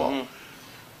हलक्त्री बको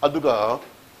अदुगा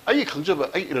आई खंजब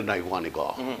आई इरनाई वानी को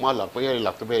मा लापय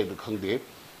लापबे खंगदे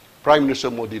प्राइम मिनिस्टर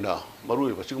मोदी ना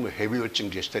मरुई बसिगम हेवी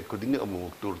चेंजेस स्टेट खुदिंग अमु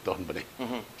टूर तहन बने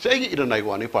से आई इरनाई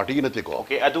वानी पार्टी की नते को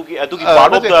okay अदुगी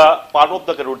part of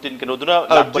the routine के नोदुना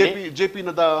लापने जेपी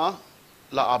नदा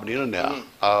ला आपने ने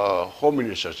होम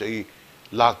मिनिस्टर से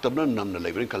लाख तबन नमन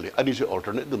लेबरिंग खले अनि से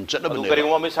अल्टरनेट दम चना बने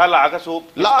करिंगवा में सा लागा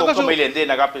सो मिलेंदे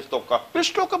नगा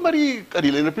पिस्टोक का मरी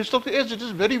करी लेना पिस्टोक is it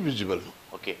is very visible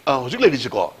okay होजिक लेदि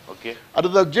को ओके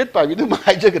अदुदा जेट पाबी दु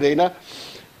माइ जगरेना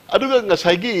अदुगा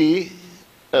ngसाइगी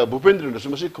भूपेंद्र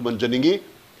नसमसि खुमन जनिंगी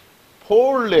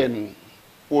 4 लेन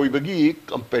ओइबगी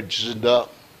कंपेटिशन दा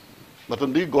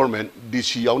मतंदी गवर्नमेंट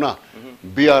डीसी यावना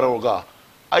बीआरओ गा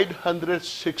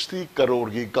 860 करोड़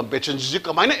की कंपेटिशन से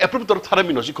कमाइना अप्रूव तर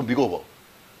थारमिनो सि खुबिगोबो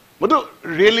मदु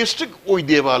रियलिस्टिक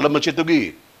ओइदेबा लमचेतुगी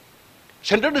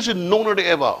सेंटर दिस नोनर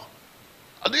एबा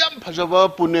अदयाम फजबा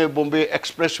पुणे बॉम्बे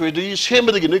एक्सप्रेसवे दी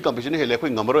सेमदगी नै कंपेटिशन हेले खै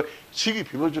ngमरो सिगी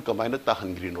फिबो जु कमाइना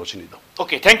ताहनग्री नोसिनि दो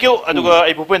ओके थैंक यू अदुगा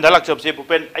आई भूपेन दालक सबसे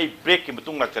भूपेन आई ब्रेक के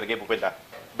मतुंग लाक्चरगे भूपेन दा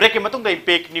ब्रेक के मतुंग दा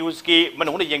पेक न्यूज की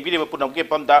मनहुने यंगबिरे पुनम के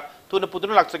पमदा तुन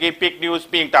पुदुन लाक्चरगे pack news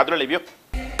Peng तादुर labio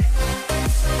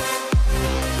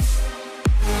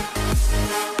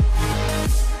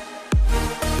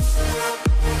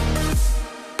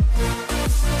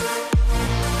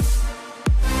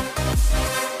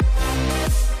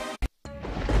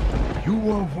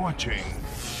You are watching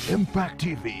Impact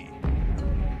TV,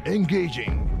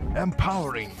 engaging,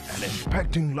 empowering, and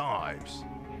impacting lives.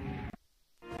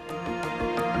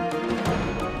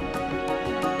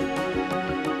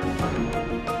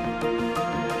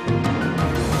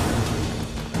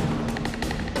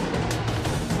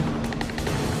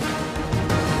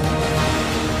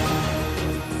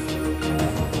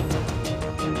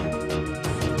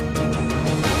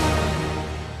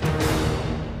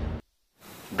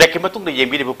 Break के मतुंग ने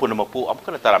येंबी ने पुनमपु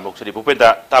अमकन ताराम लोकसरी भूपेंदा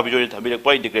ताबिजोय थमिरक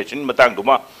पॉइंट इंटीग्रेशन मतंग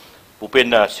दुमा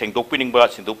भूपेन सेंदोकपिनिंगबा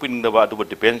सेंदोकपिनिंगबा दुबा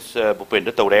डिफेंस भूपेन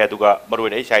तौरे अदुगा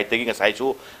मरोयना आई साइटगी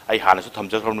ngसाइसु आई हानसु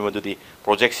थमजखरमनि मदुदी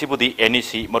प्रोजेक्ट सिबुदी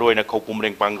NEC मरोयना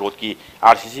खौपुमरेंग पांग रोड की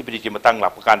RCC ब्रिज के मतंग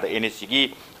लापकांदा NEC की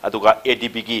अदुगा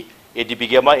ADB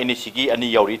की अमा NEC की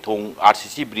अनि यावरी थोंग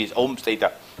RCC ब्रिज ओम स्टेटा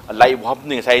लाई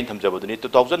वहाबनि ngसाइ थमजबदुनी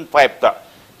 2005 ता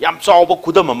याम चावबो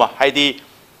खुदम अमा हाइदी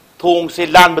थोंग से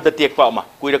लान बद टेक पा मा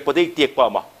कुइरक पदे टेक पा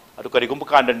मा अदु करिगुम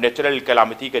कान नेचुरल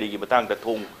कैलामिटी करिगी मतंग द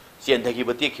थोंग चेंधगी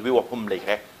बते खिबि वफम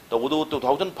लेखे तबुदु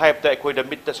 2005 दा अखोय द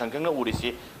मिट संखंग उरिसि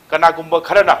कनागुम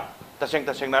खरना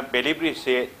तसेंग बेली ब्रिज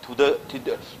से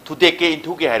थुदे के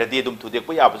इंथु के हायरदी दुम थुदे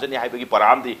को याबजनी हाइबगी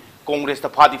परामदी कांग्रेस ता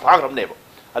फादी फाग्रमनेबो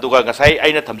अदुगा गसाई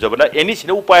आइना थमजबना एनी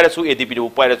सिना उपायरसु एडीपी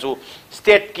उपायरसु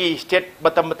स्टेट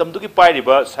मतम दुगी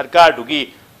पाइरिबा सरकार दुगी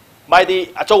माइदी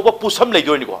अचौबा पुसम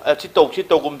लेजोनिको सि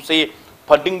तौगुम से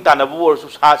फंडिंग तानबु वरसु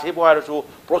सासे बोहारसु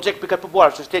प्रोजेक्ट पिकअप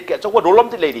बोहारसु स्टेट के अचौबा रोलम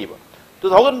दि लेरिबा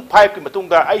 2005 की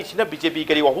मतुंगा आई सिना बीजेपी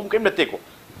करी वहुम केम नतेको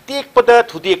टेकपदा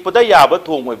थुदेकपदा याबा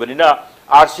थोंग ओइबनिना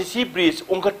आरसीसी ब्रिज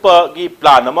ओंखटपगी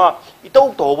प्लान अमा इतौ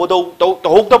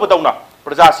तहोगदबदौना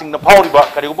प्रजा सिंगना फावरिबा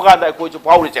करिगुबा गांदा अखोयसु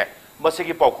फावरिचे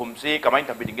मसेगी पाउखुम से कमाइन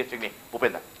थबिदिंगे सिंगनी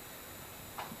भूपेंद्र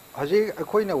हजे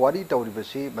अखोयना वारी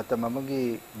तौरिबसी मतम अमगी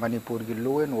मणिपुर की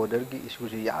लॉ एंड ऑर्डर की इशू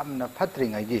से यामना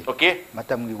फत्रिंगाई ओके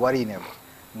मतम की वारी ने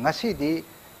ngasi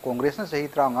कांग्रेस ना सही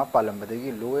त्रांगा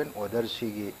पालंबदगी लॉ एंड ऑर्डर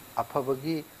सिगी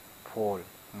अफबगी फोल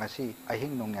ngasi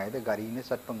अहिंग नोंगाइदा गाड़ी ने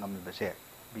चटपा ngamiबसे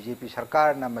बीजेपी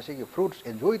सरकार ना मसीगी फ्रूट्स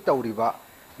एंजॉय तौरिबा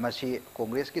मसी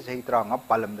कांग्रेस की सही त्रांगा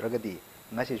पालंद्रगदी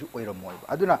ngasi सु ओइरमोइबा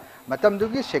अदुना मतम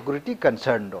दुगी सिक्योरिटी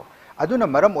कंसर्न दो अदुना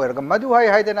मरम ओइरगा मदु हाय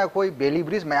हायदना कोई बेली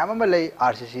ब्रिज मयाम अमा लई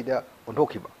आरसीसी दा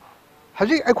ओंथोखिबा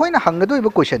हजि अखोइना हंगदोइबा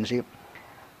question C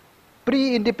pre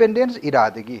independence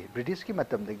इरादगी British की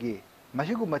मतम दगी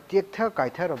मसिगु मतेक थ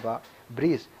काइथरबा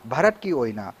ब्रिज भारत की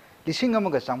ओइना लिसिंग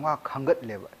अमगा चांगा खंगत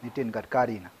लेबा नितिन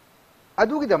गडकरी ना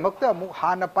अदुगी दमक्ता मु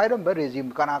हाना पाइरम बा रेजिम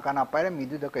काना पाइरम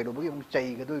मिदु द कैरोबगी मु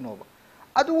चाइगदोइनोबा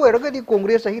अदु ओइरगदी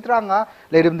कांग्रेस सही त्रांगा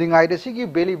लेरमदिंगाइदा सिगी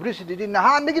बेली ब्रिज दिदि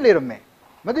नहानदगी लेरमे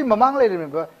मदुई ममांग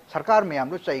लेरमेबा सरकार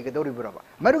मयाम लो चाइगदोरिबराबा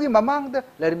मरुगी ममांग द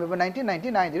लेरमेबा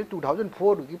 1999 दि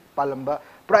 2004 की पालंबा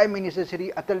प्राइम मिनिस्टर श्री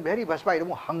अटल बिहारी वाजपेयी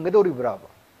मु हंगदोरिबराबा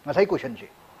ngasai question se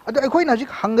adu akhoi na jik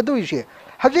hangadu ise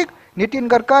hajik nitin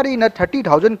garkari na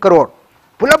 30,000 crore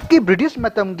pulap ki british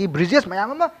matam gi bridges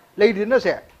mayam ma leidina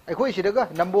se akhoi sidaga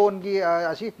nambon gi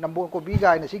asi nambon ko bi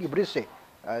ga na si gi bridge se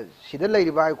sida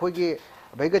leiriba akhoi gi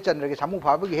baiga chandra gi samu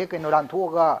phaba gi he kai noran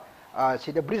thoga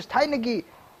sida bridge thaina gi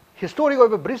historic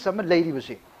of bridge sama leiriba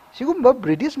se sigumba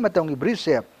british matam gi bridge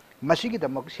se मसीगी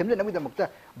दमक सेमजे नमी दमकता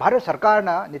भारत सरकार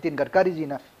ना नितिन गडकरी जी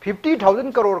ना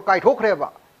 50,000 करोड़ काय ठोखरेबा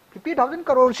 50,000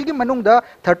 करोड़ सिगी मनुंग दा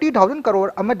 30,000 crore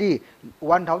अमदी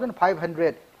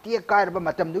 1,500 T कायरबा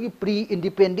मतम दुगी pre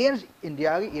independence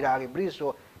India की इरा की bridge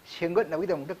सो सेंगत नमी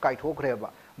दमकता काय ठोखरेबा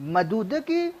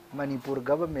मदुदकी मणिपुर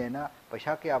गवर्नमेंट ना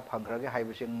पैसा के आप फंगरगे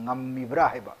हाइबसे ngamiबरा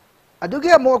हाइबा अदुगी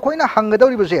अमो खोइना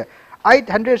हंगदौरिबसे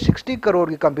 860 करोड़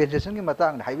की कंपेंसेशन की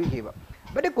Matang Hibi कीबा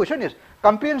but the question is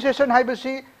compensation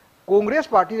हाइबसे Congress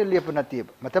party ने लेप नतीब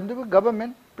मतलब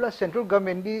गवर्नमेंट प्लस सेंट्रल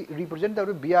गवर्नमेंट की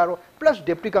representative BRO plus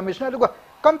deputy commissioner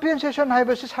compensation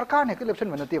है सरकार ने इलेक्शन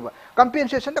में नतीब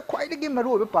कंपेंसेशन ख्वाई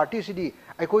मरूब पार्टी से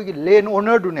अखोई लैंड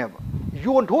ओनर दुनेब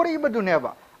योन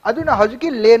थोड़ीबदुनेब अदुना हजिकी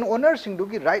land owner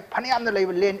सिंगदुगी right फनियाम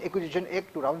land acquisition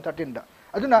act 2013 दा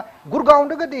अदुना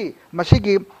गुरगांवदगदी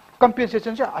मसीगी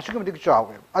कंपेंसेशन से असुगमदिक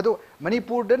चावे अदो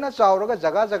मणिपुर दना चावरगा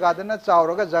जगह जगह दना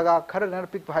चावरगा जगह खर न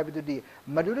पिक हाइबदुदी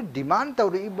मदुद डिमांड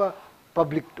तौरीब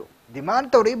पब्लिक तो डिमांड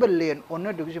तौरीब लैंड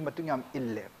ओनर दुगी मतुंग याम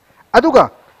इल्ले अदुगा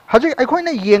हजे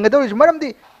अखोइना येंगदौरिस मरमदी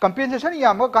कंपेंसेशन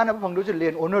याम काना फंगदु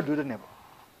लैंड ओनर दुदनेब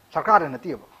सरकार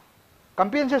नतीब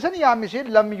कंपेंसेशन याम से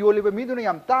लम योलिब मिदुना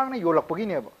याम तांगना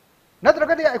योलकपगिनेब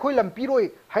नत्रगदि अखोइ लम पिरोय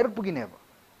हाइरपगिनेब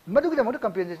मदुगी दमद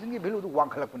कंपेंसेशन की वैल्यू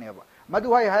वांखलपनेब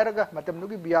मदु हाय हायरगा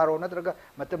मतमदुगी बीआरओ नत्रगा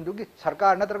मतमदुगी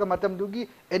सरकार नत्रगा मतमदुगी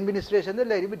एडमिनिस्ट्रेशन दे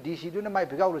लेरिब डीसी दुना my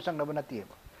भिगाउ संगनब नतिएब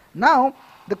now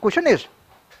the question is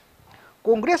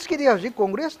Congress की हजि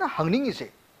कांग्रेस ना हंगनिंग से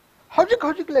हजिक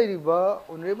हजिक लेरिब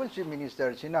ऑनरेबल चीफ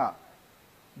मिनिस्टर सिना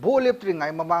भो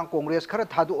लेप्ट्रिंगाय ममांग कांग्रेस खरा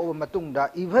थादु ओब मतुंगदा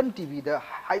इवन टीवी दा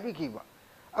हाइबिखिबा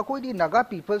अकोइदी नागा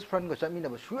पीपल्स फ्रंट को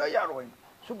चमिनब सुया यारोइन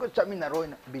सुग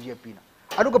चमिनरोइन बीजेपी ना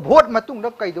अरुग भोट मतुंगदा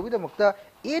कैदोगिदमक्ता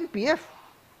एनपीएफ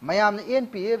मयाम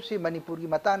एनपीएफ से मणिपुर की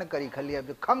मतान करी खली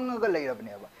अब खंगग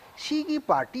लेरबनेबा सीगी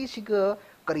पार्टी सिग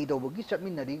करी दोबगी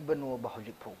चमिनरी बनो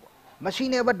हजिक फोबा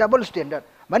मसीनेबा डबल स्टैंडर्ड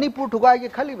मणिपुर ठुगाई के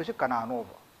खली बसे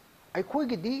कनानोबा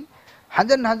अखोइगिदी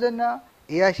हंजन हंजन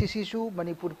एआईसीसी सु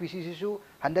मणिपुर पीसीसी सु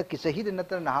हंदक की सही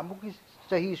नतर नहामु की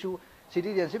सही सु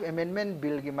सिटीजनशिप अमेंडमेंट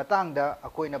बिल की मतंगदा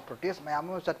अखोइना प्रोटेस्ट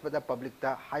मयाम चटपदा पब्लिक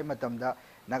ता हाई मतमदा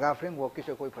नागा फ्रेमवर्क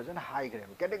की कोई फजन हाई ग्रे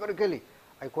कैटेगोरिकली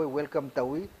अखोई वेलकम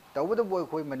तवी तवदबो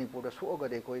अखोई मणिपुर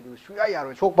सोगदे अखोई सुया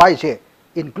यारो सोक पाइसे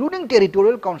इंक्लूडिंग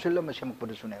टेरिटोरियल काउंसिल में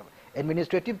सेमकपद सुनेब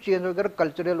एडमिनिस्ट्रेटिव चेंज वगैरह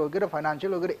कल्चरल वगैरह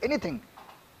फाइनेंशियल वगैरह एनीथिंग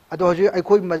अदो हजे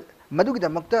अखोई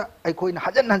मदुगिदमक्ता अखोई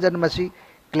हजन हजन मसी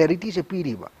क्लैरिटी से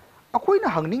पीरीबा अखोई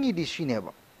हंगनिंगी दी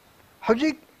सिनेब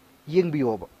हजिक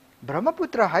येंबियोब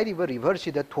ब्रह्मपुत्र रिवर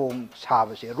से थोंग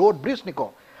साबसे रोड ब्रिज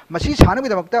निको मसी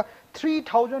सानगिदमक्ता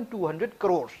 3200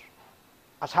 crore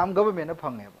Assam government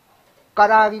fungi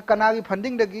कनागी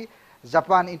funding दगी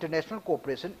Japan international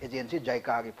cooperation agency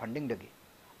जायका की फंडिंग दगी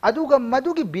अदुगा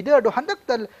मदुगी बिडर दो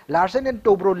हंदक लार्सन एंड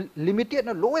टोब्रो लिमिटेड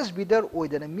ना लोएस्ट बिडर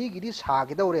ओइदना मीगिदी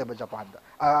सागिदौरे जापान दा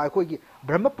अखोगी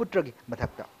ब्रह्मपुत्र की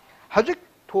मथक्ता हजिक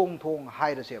थोंग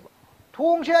हाइरसेबा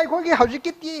थोंग से अखोगी हजिक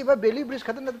की तीबा बेली ब्रिज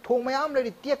खतन थोंग मयाम लेरी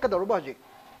तेकदौरबा हजिक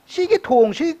सिगी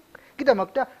थोंग सी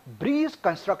किदमक्ता bridge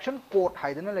construction court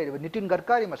हाइदना लेरिबा Nitin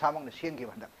Gadkari मसामंग ने सेंगी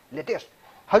हंदक लेटेस्ट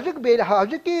हजिक बेल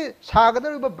हजिक की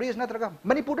सागदौरबा ब्रिज नत्रगा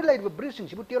मणिपुर लेरिबा ब्रिज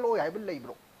सिंगसिबु तेलो हाइबा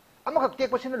लेइब्रो अमखक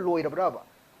तेकपसिन लोइरब्राबा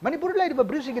Manipur लेरिबा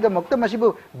bridge सिगिदमक्ता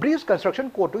मसिबु bridge construction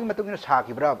court की मतुंगिना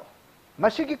सागिब्राबा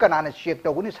मसिगी कनाना चेक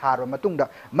तौगुनी सारबा मतुंगदा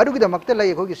मदुगिदमक्ता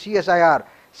लई अखोगी CSIR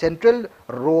central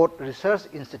road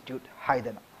research institute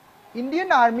हाइदना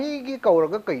Indian army की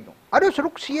कौरगा कईनो अरे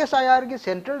सुरुक CSIR की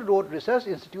सेंट्रल रोड रिसर्च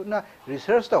इंस्टीट्यूट ना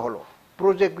रिसर्च ता होलो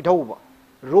प्रोजेक्ट धौबा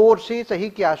रोड से सही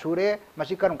क्या सूरे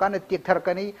मसी करम काने तेक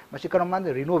थरकनी मसी करम मान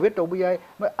रिनोवेट तौबु याय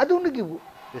अदुनगी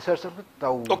रिसर्च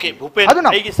तौ ओके भूपेन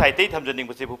आइगी साइटै थमजनिंग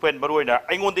बसे भूपेन मरोइना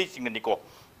आइगोंदै चिंगनिको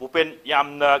भूपेन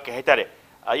यामना के हाइतारे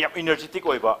याम एनर्जेटिक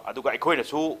ओइबा अदुगा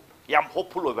अखोइनासु याम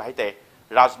होपफुल ओइबा हाइताय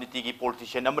राजनीति की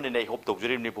पॉलिटिशियन अमने नै होप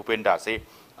तौजरिमनि भूपेंदा से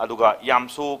अदुगा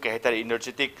यामसु के हाइतारे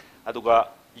एनर्जेटिक अदुगा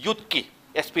यूथ की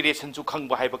एस्पिरेशन सु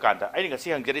खंगबा हाइबा कांदा आइनि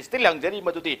गसी हंगजरी स्टिल हंगजरी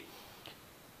मदुदी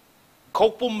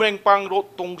खौपुम रेंगपांग रोड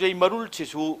तोंगजै मरुल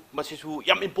सिसु मसिसु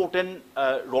याम important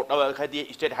road khadi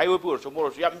state highway पुर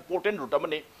सोमोरसु याम इंपोर्टेंट रूट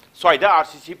अमने स्वाइदा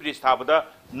RCC bridge थाबदा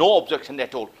no objection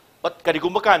at all but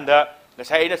करिगुम कांदा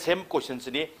गसाइना सेम क्वेश्चंस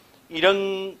नि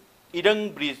इरंग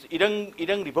ब्रिज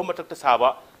इरंग रिवर मथक्ता साबा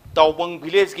ताउबंग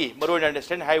विलेज की मरोइना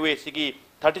नेशनल हाईवे सिगी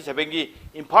 37 की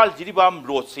इम्फाल जिरिबाम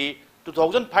रोड सी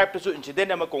 2005 तसु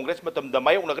इंसिडेंट अमा कांग्रेस मतम द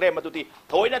मायोंगनगरे मदुति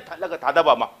थोइना थलगा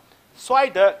थादबा मा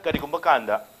स्वाइदा करिगुम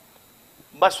कांदा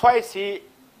मस्वाई से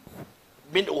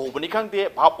मिन ओबनी खंगदे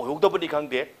भाप ओयोगदबनी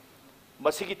खंगदे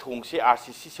मसिगी थोंगसे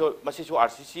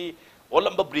RCC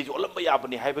ओलंबा ब्रिज ओलंबा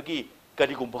याबनी हाइबगी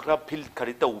करिगुम बखरा फिल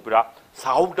खरि तौब्रा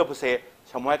साहौदबसे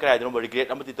समय करायदनो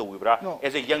regret अमति तौब्रा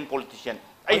as a young politician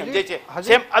I हजेचे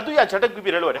same अदु या छटक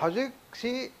बिबिरा लोरे हजिक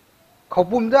सी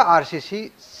खौपुमदा RCC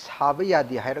साबा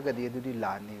यादी हाइरगदी अदुदी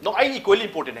लानी नो आई इक्वली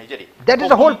इंपोर्टेंट है जरी that is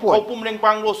the whole point Khoupum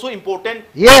रेंगपांग row so important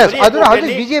yes अदु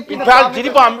हजिक बीजेपी इम्फाल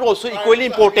जिरिबाम रो सो इक्वली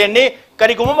इंपोर्टेंट ने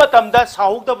करिगुम मतमदा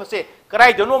साहौदबसे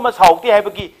करायदनो म साहौती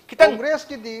हाइबगी खितंग कांग्रेस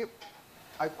की दी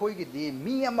अखोई की दी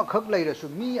मी अमखक लैरसु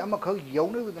मी अमखक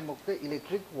यौनगदमक्ते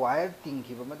इलेक्ट्रिक वायर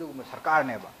तिंखिबा मदुगुम सरकार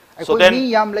नेबा So then,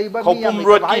 Khopum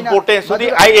road की importance so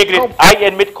I agree. I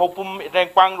admit Khopum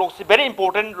रेंगपांग road से very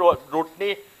important road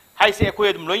ने हाई से अखोई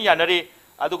अदुम लोई यानरे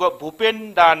अदुगा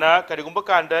भूपेंदाना करिगुम्बा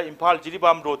कांदा इम्फाल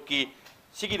जिरिबाम रोड की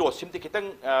सिगी रोड सिमते खितंग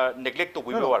नेग्लेक्ट तो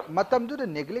बुइबा वार मतम दु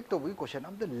नेग्लेक्ट तो बुइ क्वेश्चन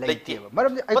अम द लेतेबा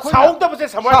मरम अखोई साउदबसे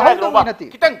समय हाइरोबा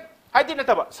खितंग हाइदि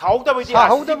नतबा साउदबदी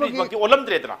RCC ओलम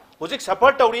द्रेदना होजिक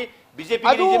सपोर्ट तौरी बीजेपी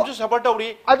की रिजिम सु सपोर्ट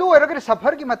तौरी अदु ओरगरे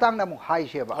सफर की मतांग ना मु हाई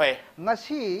सेबा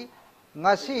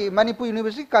ngasi Manipur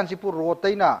University Kansipur road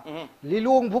taina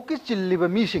Lilong buki chilliba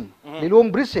missing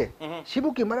Lilong bridge se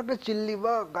sibuki marakta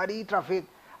chilliba gari traffic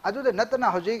adu da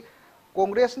natana hojik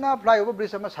Congress na flyover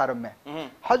bridge ama saramme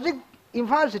hojik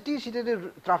Imphal city city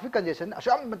traffic congestion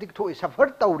asam matik thoi suffer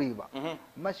tauriba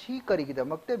masi kari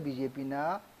gidamakta BJP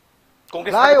na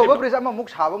flyover bridge ama muk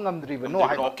saba ngamdriba no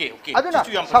hai okay aduna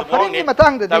safari ni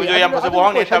matang da tabijoy yam fasabu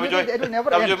hang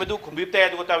tabijoy medu khumbip tay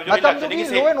adu tabijoy lakchani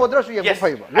se low and order su yam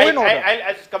phaiba low and order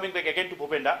I coming back again to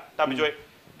Bupenda tabijoy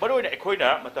baroina ekhoina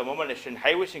matam ama national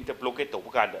highway sing ta blockade to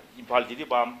bukanda Imphal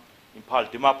Jiribam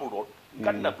Imphal Dimapur road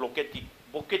kanna blockade ki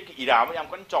ira ma yam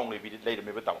kan chong le bi lei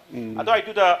me bataw ado ai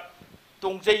tu da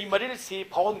tongjai maril si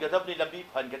phon gadab ni lambi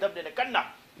phan gadab ne kanna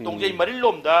tongjai maril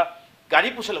lom da गाड़ी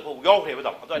पुसल को याव है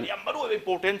बताओ तो याम मरो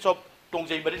importance of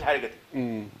तोंगजै मरि हारगति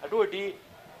अदोटी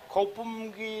खौपुम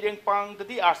की रेंगपांग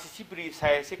तदी RCC bridge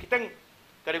है से कितंग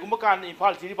करिगुम कान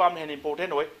इम्फाल जिरिबाम है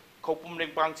इंपोर्टेंट होय खौपुम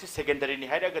रेंगपांग से सेकेंडरी नि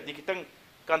हारगति कितंग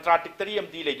कंट्राक्टरी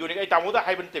एम दी लेजोने आई तामोदा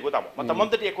हाइबन ते बताओ मतम मम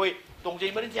तदी कोई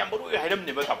तोंगजै मरि याम मरो हाइरम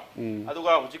ने बताओ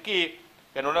अदुगा हुजिकी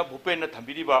कनोना भूपेन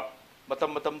थंबिरिबा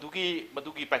मतम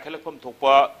दुकी पाइखलखम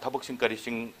थोपा थबकसिंग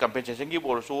करिसिंग कंपेंसेशन की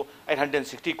बोरसु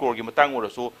 860 करोड़ की मतंग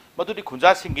ओरसु मदुदी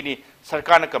खुंजा सिंगिनी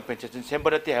सरकार ना कंपेंसेशन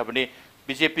सेंबरते हबने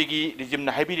बीजेपी की रिजिम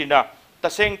ना हाइबिरिना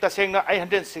तसेंग ना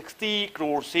 860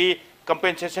 करोड़ से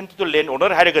compensation to land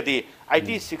owner हारगदी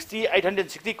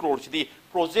 860 crore से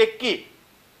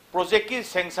प्रोजेक्ट की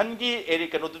सैंक्शन की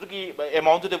एरिया कनोदुकी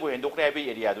अमाउंट दे बो हेंदोक्रे हाइबि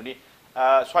एरिया दुनी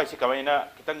स्वाइसे कमाइना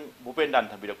कितंग भूपेन दान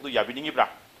थबिरकदु याबिनिंगिब्रा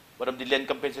But the land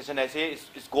compensation I say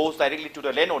it goes directly to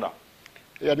the landowner.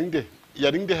 यारिंग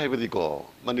दे है बदी को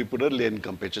Manipur land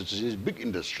कंपेचन is big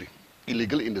industry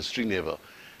illegal industry never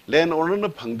land owner न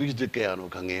फंगदु जे क्या no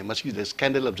खंगे Masih the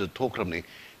scandal of the थोक्रम ने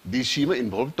डीसी में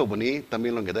इन्वॉल्व तो बनी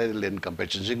तमिलनाडु के दाय लैंड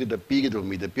कंपेचन जिंग द पी के दो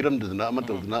मी द पिरम दना अम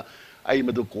तो दना आई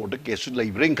मदु कोर्ट केस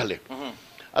लाइब्रेंग खले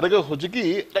अदगा होजिकी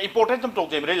द इंपोर्टेंट तम टोक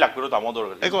जेमरे लाकबिरो तामो दो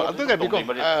एको अदगा बिको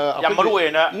याम मरु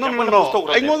एना नो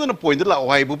आई मोद न पॉइंट ला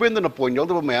वाई बुपेंद न पॉइंट यो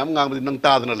तो मयाम ngang बदी नंग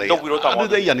तादना ले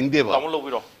अदु यानिंग देबा तामो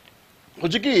लोबिरो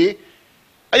होजिकी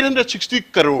 860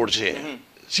 करोड़ से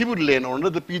सिबु land owner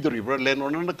the P the river land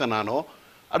owner न कनानो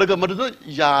अदगा मदु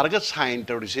यारगा साइन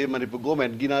तोरि से मणिपुर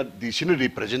गवर्नमेंट गिना डीसी ने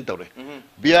रिप्रेजेंट तोरे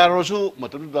बीआरओ सु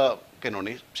मतलब द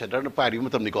केनोनी सेंटर न पारी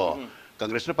मतलब निको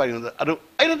कांग्रेस ने पारी अदु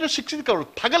 860 crore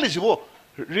थागलिसिबो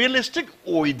realistic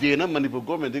oidena manipur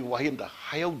government dik wahin da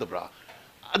hayaw dabra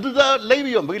aduda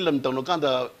leibi yom bagi lam tawno kan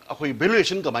da akhoi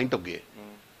valuation ka main tawge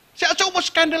se acho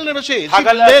scandal ne se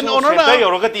len owner na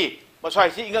yorogati masai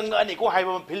si ingang ani ko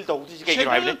haiba phil taw ti ke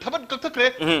kiro haibe thabat kak thakre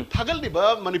thagal diba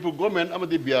manipur government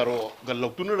amadi biaro ga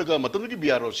loktun raga matam ki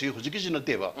biaro si hujiki sin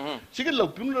te ba si ke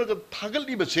loktun raga thagal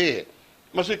diba se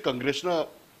mase congress na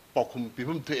pokhum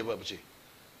pibum the ba se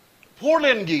four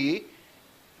lane gi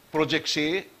project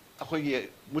se अखोई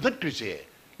मुथत क्रिसे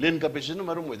लेन का पेशन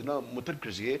मारू मोइदना मुथत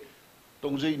क्रिसे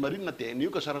तोंजे Marin नते new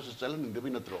का सारा से चलन निंदबि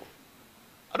नत्रो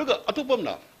अदुगा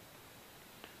अतुपमना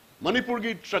मणिपुर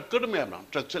की ट्रक्कर में अपना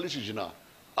ट्रक चली सिजना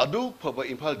अदु फब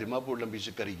इम्फाल दिमापुर लंबी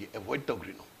से करीगी अवॉइड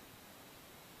तौग्रिनो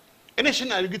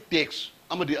एनेशन आयुगी टैक्स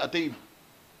अमदि अते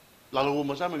लालो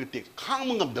मसा में टैक्स खांग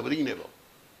मंगम दबदि नेबो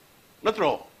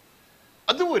नत्रो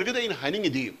अदु ओरगदा इन हाइनिंग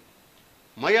इदि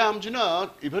मयाम जिना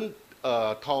इवन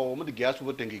थाव मदि गैस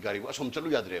उबर टैंकी गाड़ी असम चलु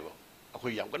याद्रेबो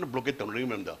अखोई याम कन ब्लॉकेट तौनरि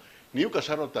ममदा न्यू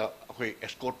कसारोता अखोई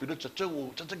एस्कॉर्ट पिनो चच्चा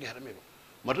गहरमेबो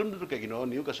मरम दु कगिनो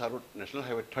न्यू कसारो नेशनल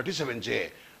हाईवे 37 जे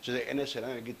जे एनएसएन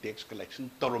की टैक्स कलेक्शन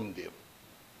तौरम दे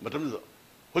मरम दु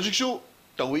होजिकसु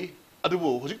तवी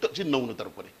अदुबो होजिक त सि नौन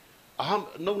तरपने अहम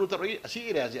नौन तरई असि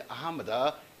एरिया जे अहमदा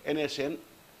एनएसएन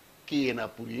केना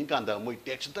पुरी कांदा मोय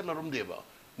टैक्स त नरम देबा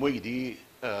मोय दी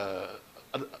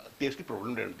टैक्स की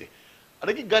प्रॉब्लम रहते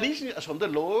अदगी गाड़ी से असमदा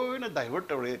लोयना डाइवर्ट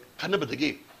तौरे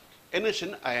खनबदगी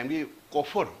एनएसएन आईएमबी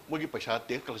कोफर मोगी पैसा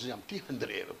टैक्स कलेक्शन याम ती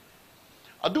हंदरे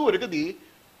अदु ओरगदी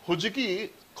होजिकी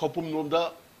खोपुम नोमदा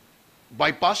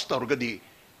बाईपास तौरगदी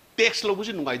टैक्स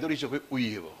लोबुसी नुगाइदोरी से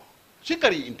उइबो सि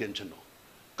करी इंटेंशन नो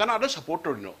कनाडा सपोर्ट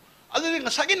तौरिनो अदगी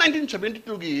ngसागी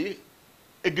 1972 की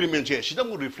एग्रीमेंट से सिदा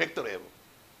मु रिफ्लेक्ट तौरेबो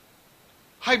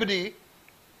हाइबदी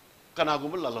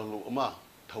कनागुम लालालो अमा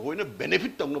थवोइना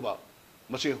बेनिफिट तौनबा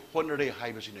मसे होनरे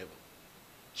हाइबसिनेबो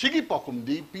सिगी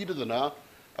पाकुमदी पीदना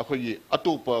अखोई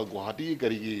अतोप गुवाहाटी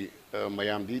करीगी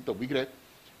मयामदी तौबिग्रे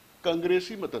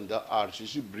कांग्रेसी मतंदा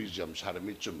आरसीसी ब्रिज जम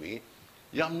सारमी चुमी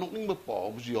याम नोकनिंग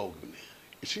पाव यावगने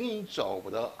इसिंग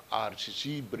चावबदा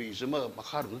आरसीसी ब्रिज मा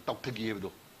मखारु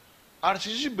तौथगियबदो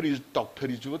आरसीसी ब्रिज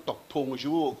तौथरी जु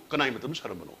तौथोंगसु कनाय मतम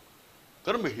सारमनो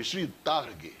करम हिस्ट्री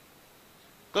तारगे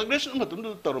कांग्रेस मतम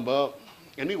तौरबा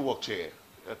एनी वर्क से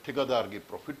ठेकेदार की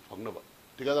प्रॉफिट फंगनबा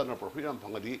ठेकेदार ना प्रॉफिट हम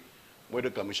फंगदी मोइद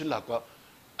कमीशन लाका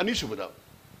अनि सुबदा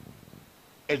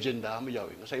एजेंडा में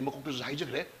यावे ngसाई मकुक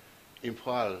जाइजग्रे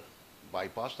इम्फाल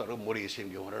बाईपास तौर मोरी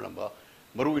सेंगी होनरंबा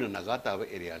मरुविन नागा ताबा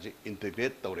area J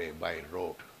integrate तौरे by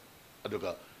road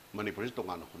अदुगा Manipur से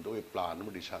तोंगान होंदो प्लान म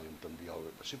दिसांग मतम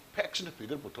यावे बस फैक्ट्स न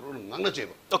figure पुथरो ngang na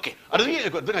jeba okay अदगी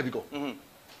दगा बिको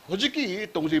होजिकी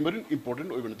तोंजे मरिन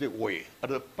इंपोर्टेंट ओइबनते ओए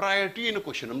अद प्रायोरिटी इन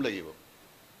क्वेश्चन हम लइबो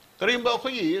करीबा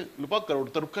अखोई लुपा करोड़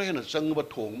तरुक हेन संगब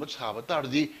थोंग म साबा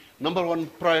तारदी नंबर 1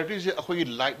 प्रायोरिटी से अखोई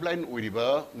लाइफलाइन ओइरिबा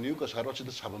न्यू कसारो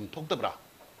से साबम थोक्तब्रा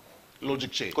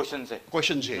लॉजिक से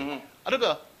क्वेश्चन से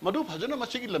अदगा मधु फजना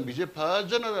मसिगी लंबी से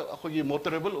फजना अखोई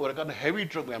मोटरेबल और का heavy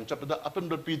truck ma'am चपदा upon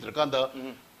the P द्रकांदा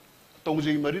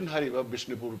तोंजी Marin हारिबा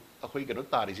Bishnupur अखोई कनो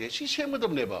तारी से सी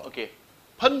सेमदम नेबा okay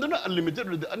फंदना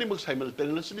unlimited अनिमक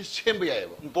simultaneously same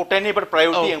यायबा important है पर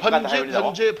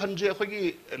प्रायोरिटी फंजे अखोई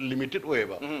लिमिटेड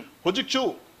ओएबा होजिकचु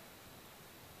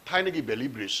थाइने की बेली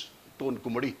ब्रिज टोन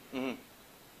कुमड़ी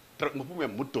ट्रक मपु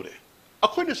में मुत्तोरे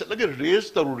अखोइने सलगे रेस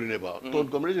तरुरिनेबा टोन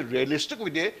कुमड़ी से रियलिस्टिक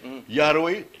विदे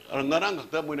यारोई रंगाना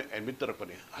गक्ता मोइने एडमिट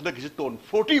तरपने हदा किसी टोन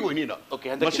 40 गोइनी ना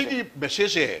मसिगी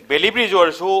मेसेज है बेली ब्रिज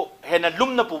और सो हेना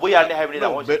लुमना पुबो याने हाइब्री दा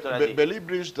बेली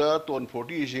ब्रिज दा टोन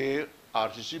 40 से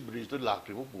आरसीसी ब्रिज तो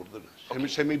लाक्रिबो पुरदन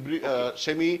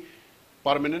सेमी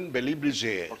परमानेंट बेली ब्रिज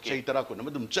है सही तरह को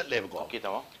नमदुम चलेबको ओके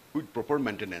तावा विद प्रॉपर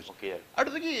मेंटेनेंस ओके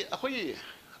अदगी अखोई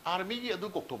आर्मी की अदु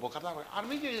कोक्थोबो खाता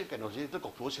आर्मी के कनो जे तो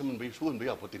कोक्थो सेमन बे सुन बे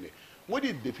आपतिने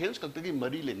मोदी डिफेंस कक्तगी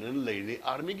मरी लेने लेने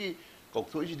आर्मी की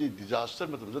कोक्थो जी डिजास्टर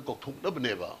मतलब कोक्थोक न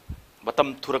बनेबा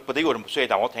matam thurak padai or musai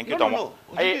tawo thank you tawo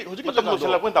ai matam lo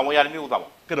shala pun tawo yan mi tawo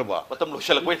keraba matam lo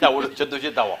shala pun tawo chadu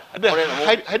je tawo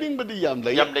hiding badi yam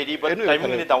lay di but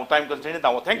timing ni tawo time constraint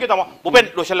tawo thank you tawo bupen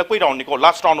lo shala pun round ni ko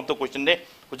last round of the question ne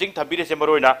hujing thabire se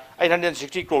maroina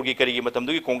 860 crore gi kari gi matam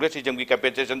du gi congress jam gi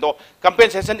compensation do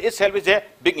compensation itself is a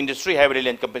big industry have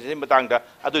land compensation matang da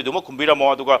adu du ma khumbira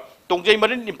mo adu ga tongjai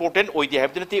marin important oidi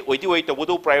have dinati oidi oi to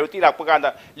do priority rakpa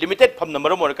kanda limited pham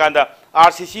number mo kanda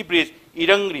rcc bridge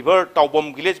irang river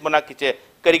taubom village mana kiche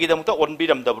karigi da muta on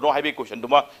biram da no haibe question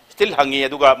duma still hangi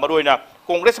aduga maroina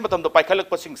congress matam do paikhalak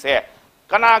pasing se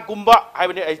kana gumba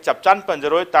haibani ai chapchan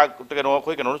panjaroi ta keno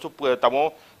khoi keno su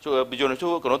tamo su bijon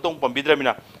su keno tong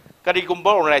pambidramina kari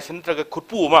gumba organization traga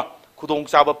khutpu ma khudong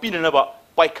chaba pinana ba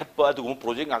paikhat pa adu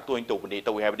project ngak to in to bani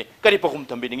to haibani kari pakum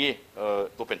thambini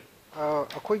open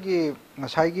अखोई की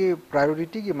नसाई की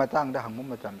priority की मतंग दा हंगम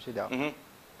मतम से दा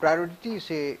priority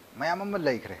से मयाम म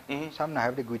लेखरे सामना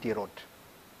है गुइटी रोड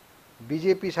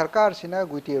बीजेपी सरकार सिना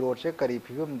गुइटी रोड से करी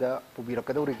फिल्म दा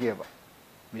पुबिरकदौरी गेबा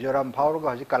मिजोरम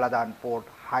फावरगा हजि कलादान पोर्ट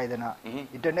हाइदना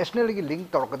इंटरनेशनल की लिंक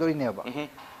तोरकदौरी नेबा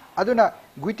अदुना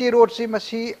गुइटी रोड से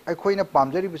मसी अखोइना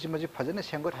पामजरी बिसि मसी फजन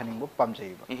सेंगोट हनिंगबो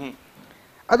पामजैबा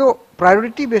अदो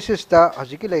प्रायोरिटी बेसिस दा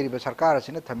हजि की लेरिबा सरकार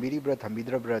सिना थंबिरिब्रा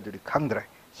थंबिद्रब्रा दुरी खंगद्रे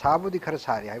साबुदी खर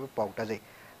सारी है पाउटा जाए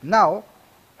नाउ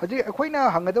हजी अखोइना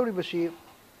हंगदौरी बसी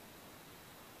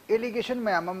allegation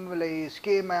ma'am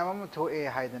स्के ma'am थोए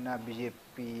हाइदना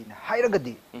BJP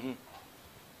हाइरगदी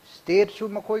state सु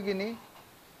मखोइगिनी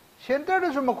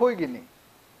सेंटर सु मखोइगिनी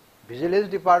vigilance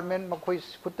department मखोइ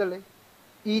खुतले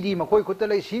ED मखोइ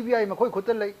खुतले CBI मखोइ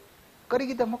खुतले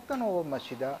करिगिदमक्तनो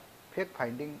मसिदा fake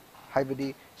finding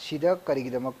हाइबदी सिदा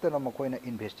करिगिदमक्तनो मखोइना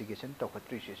इन्वेस्टिगेशन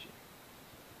तौखत्रिसेसी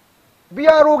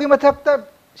BRO की मतलब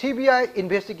CBI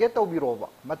investigate तो बिरोबा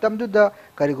मतलब जो दा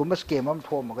करी गुम्बस स्कैम हम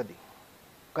थोम मगदी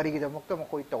करी की दमकता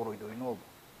मकोई तौरोई दो इनो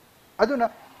अदुना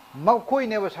मकोई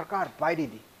ने वो सरकार पाइडी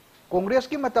दी कांग्रेस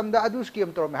की मतलब दा अदु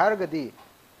स्कैम तौर में हर गदी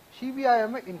CBI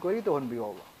में इंक्वायरी तो हन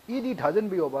बिरोबा ED थाजन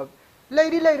बिरोबा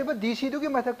लाइरी बा DC तो की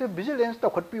मतलब तो विजिलेंस तो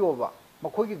खट बिरोबा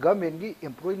मकोई की गवर्नमेंट की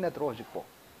एम्प्लॉय न तो जिको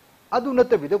अदु न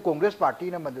तभी तो कांग्रेस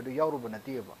पार्टी न मदद यारो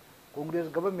बनती है बा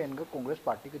कांग्रेस गवर्नमेंट का कांग्रेस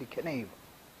पार्टी का दिखे नहीं बा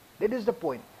That is the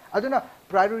point. Aduna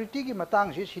priority की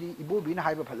मतंग से श्री इबो बिन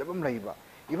हाइबा फलबम लइबा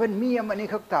इवन मी अमनी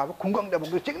खक ताब खुंगंग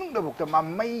दबुक चिंगंग दबुक त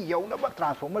मई यौनबा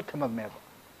ट्रांसफॉर्मर थममेबा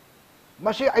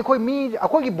मसे अखोई मी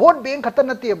अखोई की वोट बैंक खतन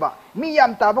नतेबा मी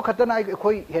याम ताब खतन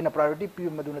अखोई हेना प्रायोरिटी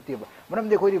पी मदु नतेबा मरम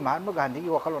दे खोई महात्मा गांधी की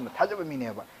वखलोन थाजब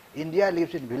मीनेबा इंडिया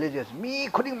लिव्स इन विलेजेस मी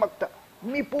खुदिंग मक्ता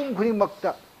मी पुम खुदिंग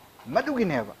मक्ता मदु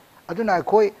गिनेबा अदुना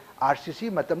अखोई RCC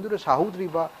मतम दु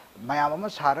साहुद्रीबा मयाम अमा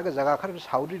सारगा जगह खर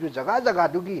साहुद्री दु जगह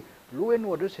दुगी लो एंड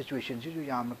ऑर्डर सिचुएशन सिजु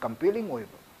याम कंपेलिंग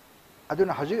ओइबा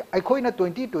अदुना हजि अखोइना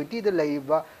 2020 दा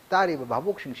लइबा तारिबा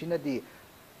भाबोक सिंसिनदी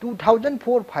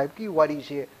 2004-5 की वारी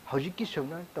से हजि की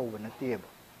सौना तौबा नतेबा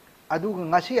अदु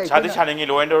ngasi ai सादि सानिंगी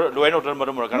low and order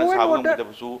मरम मरकन साबुम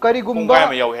बिदबसु करिगुम्बा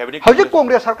हजि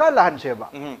कांग्रेस सरकार लाहन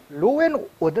सेबा लो एंड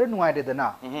ऑर्डर नुआइदे दना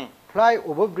फ्लाई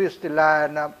ओवर ब्रिज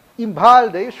तिलाना इम्फाल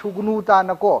दे सुगनु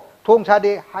तानको थोंग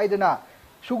सादे हाइदना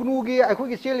सुगनु की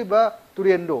अखोई चेलिबा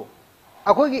तुरेंदो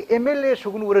अखोई MLA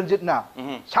सुगनु रंजितना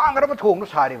सांगरब थोंग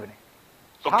सारिबने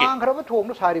सांगरब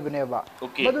थोंग सारिबनेबा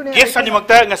मदुने guess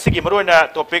अनिमक्ता ngasi मरोना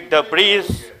topic the bridge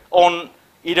on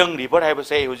इरंग river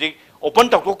हाइबसे हुजिक open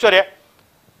तौथोकचरे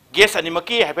guess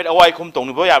अनिमकी हाइबेट Avvai खुम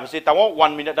तौनिबो याबसे तामो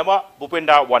 1 minute अमा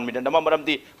बुपेंदा 1 मिनट अमा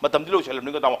मरमदी मतमदि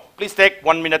लोचलमनिगो तामो प्लीज टेक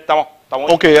 1 मिनट तामो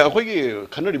ओके अखोई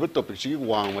खनरिबो टॉपिक सी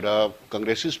वांगमदा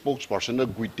कांग्रेस स्पोक्सपर्सन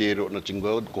गुइटेरो न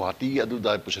चिंगबो गुवाहाटी अदु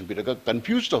दा पुशन बिरगा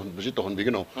कंफ्यूज तो बजे तो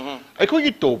हनबिगनो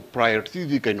अखोई तो प्रायोरिटी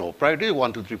दि कइनो प्रायोरिटी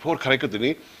 1 2 3 4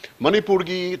 खरेकदनि मणिपुर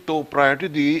की तो प्रायोरिटी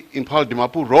दि इंफाल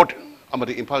दिमापुर रोड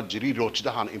अमदि इंफाल जिरी रोड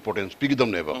दा हान इंपोर्टेंस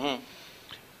बिगिदम नेबो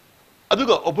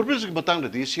अदुगा ओवरब्रिज की मतंग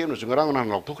दि सीएम न जंगरांग न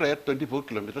लौथोखरे 24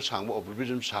 किलोमीटर सांगबो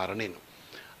ओवरब्रिज सारने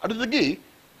अदुदगी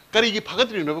करी की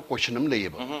फगत रिनो क्वेश्चन हम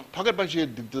लेबा फगत बासे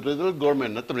डिक्टेटोरियल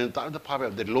गवर्नमेंट न तमने ता फाबे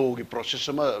द लॉ की प्रोसेस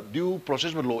में ड्यू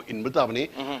प्रोसेस में लॉ इन बताबने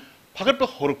फगत प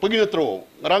होरपगी नत्रो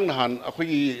ngरंग नहान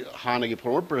अखोई हान की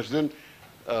फॉर्मर प्रेसिडेंट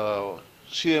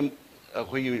सीएम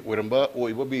अखोई वरंबा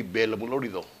ओइबो B bell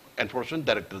मुलोडिदो enforcement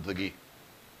director दगी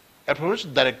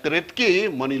enforcement directorate की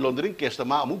मनी लॉन्ड्रिंग केस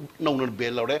मा अमु नौन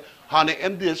बेल लौरे हाने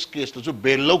एमडीएस केस तो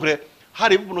बेल लौग्रे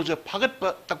हारिबो बनो जे फगत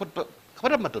प तकत प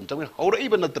खबर मतम चंग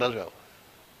हौरइबो नत्रा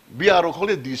BRO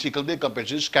खोले DC कलदे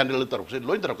कंपेंसेशन स्कैंडल तरफ से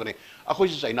लोइन तरफ कने अखोई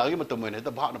चाइना की मतलब मैंने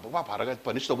तो भाग न पा फारगा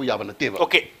पनिश तो याबन नतेबा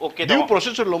ओके ड्यू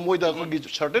प्रोसेस लो मोइदा की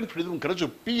सर्टेन फ्रीडम कर जो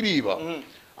पीरीबा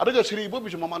अदगा श्रीबो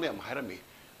बिच ममाने हम हारमी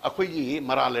अखोई की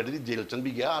मरा लेदी जेल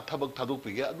चंबी गया थबक थादो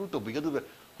पी गया अदु तो बिगा दु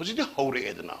होजि हौरे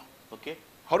एदना ओके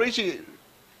हौरे सी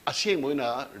असेंग मोइना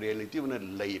रियलिटी में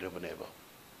लेरबनेबा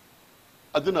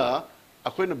अदुना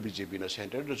अखोइना बीजेपी ना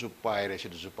सेंटर दसु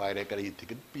पायरे करी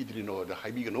थिगत पीद्रिनो द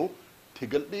हाइबिगनो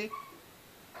थिगतली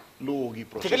लोगी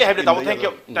process थिगतली highway तामो thank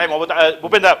you time over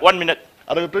Bhupendra 1 minute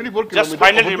अरे 24 just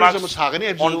final remarks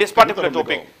on this particular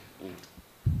topic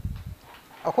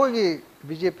अखोगी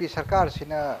BJP सरकार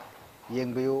सिना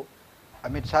येंगबियो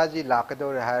अमित शाह जी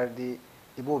लाकदौर हारदी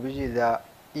इबो बिजीदा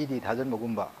ईडी थाजन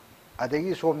मगुंबा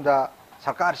अदगी सोमदा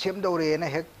सरकार सेमदौरेना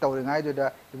हेक तौरिङाइदुदा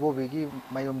इबो बिगी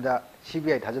मयुमदा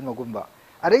सीबीआई थाजन मगुंबा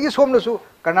अदगी सोमदसु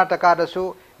कर्नाटकादसु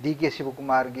डीके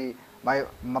शिवकुमार गी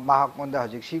महाकोंदा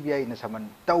हजिक सीबीआई न समन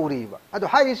तौरीबा अदो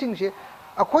हाइसिंगसे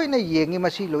अखोइना येंगी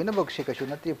मसी लोइनबकसे कछु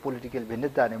नते पॉलिटिकल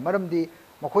भिन्नताने मरमदी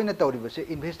मखोइना तौरीबसे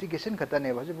इन्वेस्टिगेशन खतने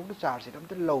हजि बुक चार्ज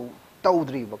सिट लौ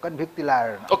तौद्रीबा convict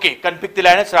lawyer okay convict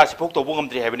lawyer charge फोक तोबो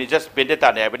ngमद्री हैबनी just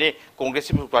भिन्नताने हैबनी Congress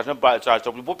person charge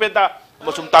तोबो Bhupendra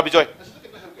मसुम ताबिजोय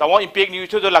तावो इम्पैक्ट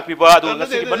न्यूज तो लाखिबा अदु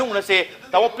ngasi मनुंग नसे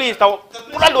तावो प्लीज तावो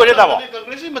पुरा लोरे तावो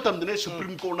कांग्रेस मतमदने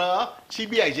सुप्रीम कोर्ट ना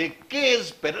सीबीआई जे case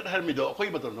parrot हरमिदो अखोइ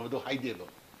मतमदो हाइदेलो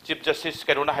chief justice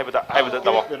Corona हाइबदा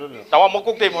तावा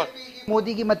मकोक ते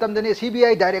मोदी की मतमदने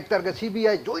सीबीआई डायरेक्टर का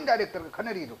सीबीआई जॉइंट डायरेक्टर का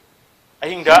खनरी दो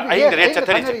अहिंग rate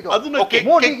चथरी okay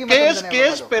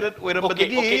case parrot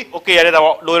ओरमबदगी okay यारे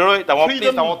तावा लोरोय तावा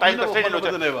प्लीज तावा टाइम का स्ट्रेट लो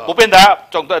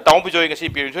भूपेंद्र तावा बिजोय ngasi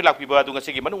पिरियड लाखिबा अदु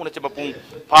ngasi की मनुंग नचे मपुंग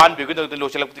फान बिगु लो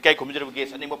चलक काय खुमजर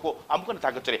गेस अनि मपो अमकन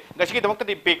थागचरे ngasi की दमक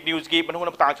इम्पैक्ट न्यूज की मनुंग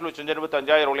न तांचलो चंजर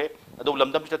तंजा रोले अदु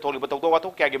लमदम से थोलिबा तौतो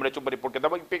वातो क्या गेम रे चुब रिपोर्ट के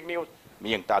दबक इम्पैक्ट न्यूज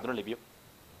मियंग तादुन लेबियो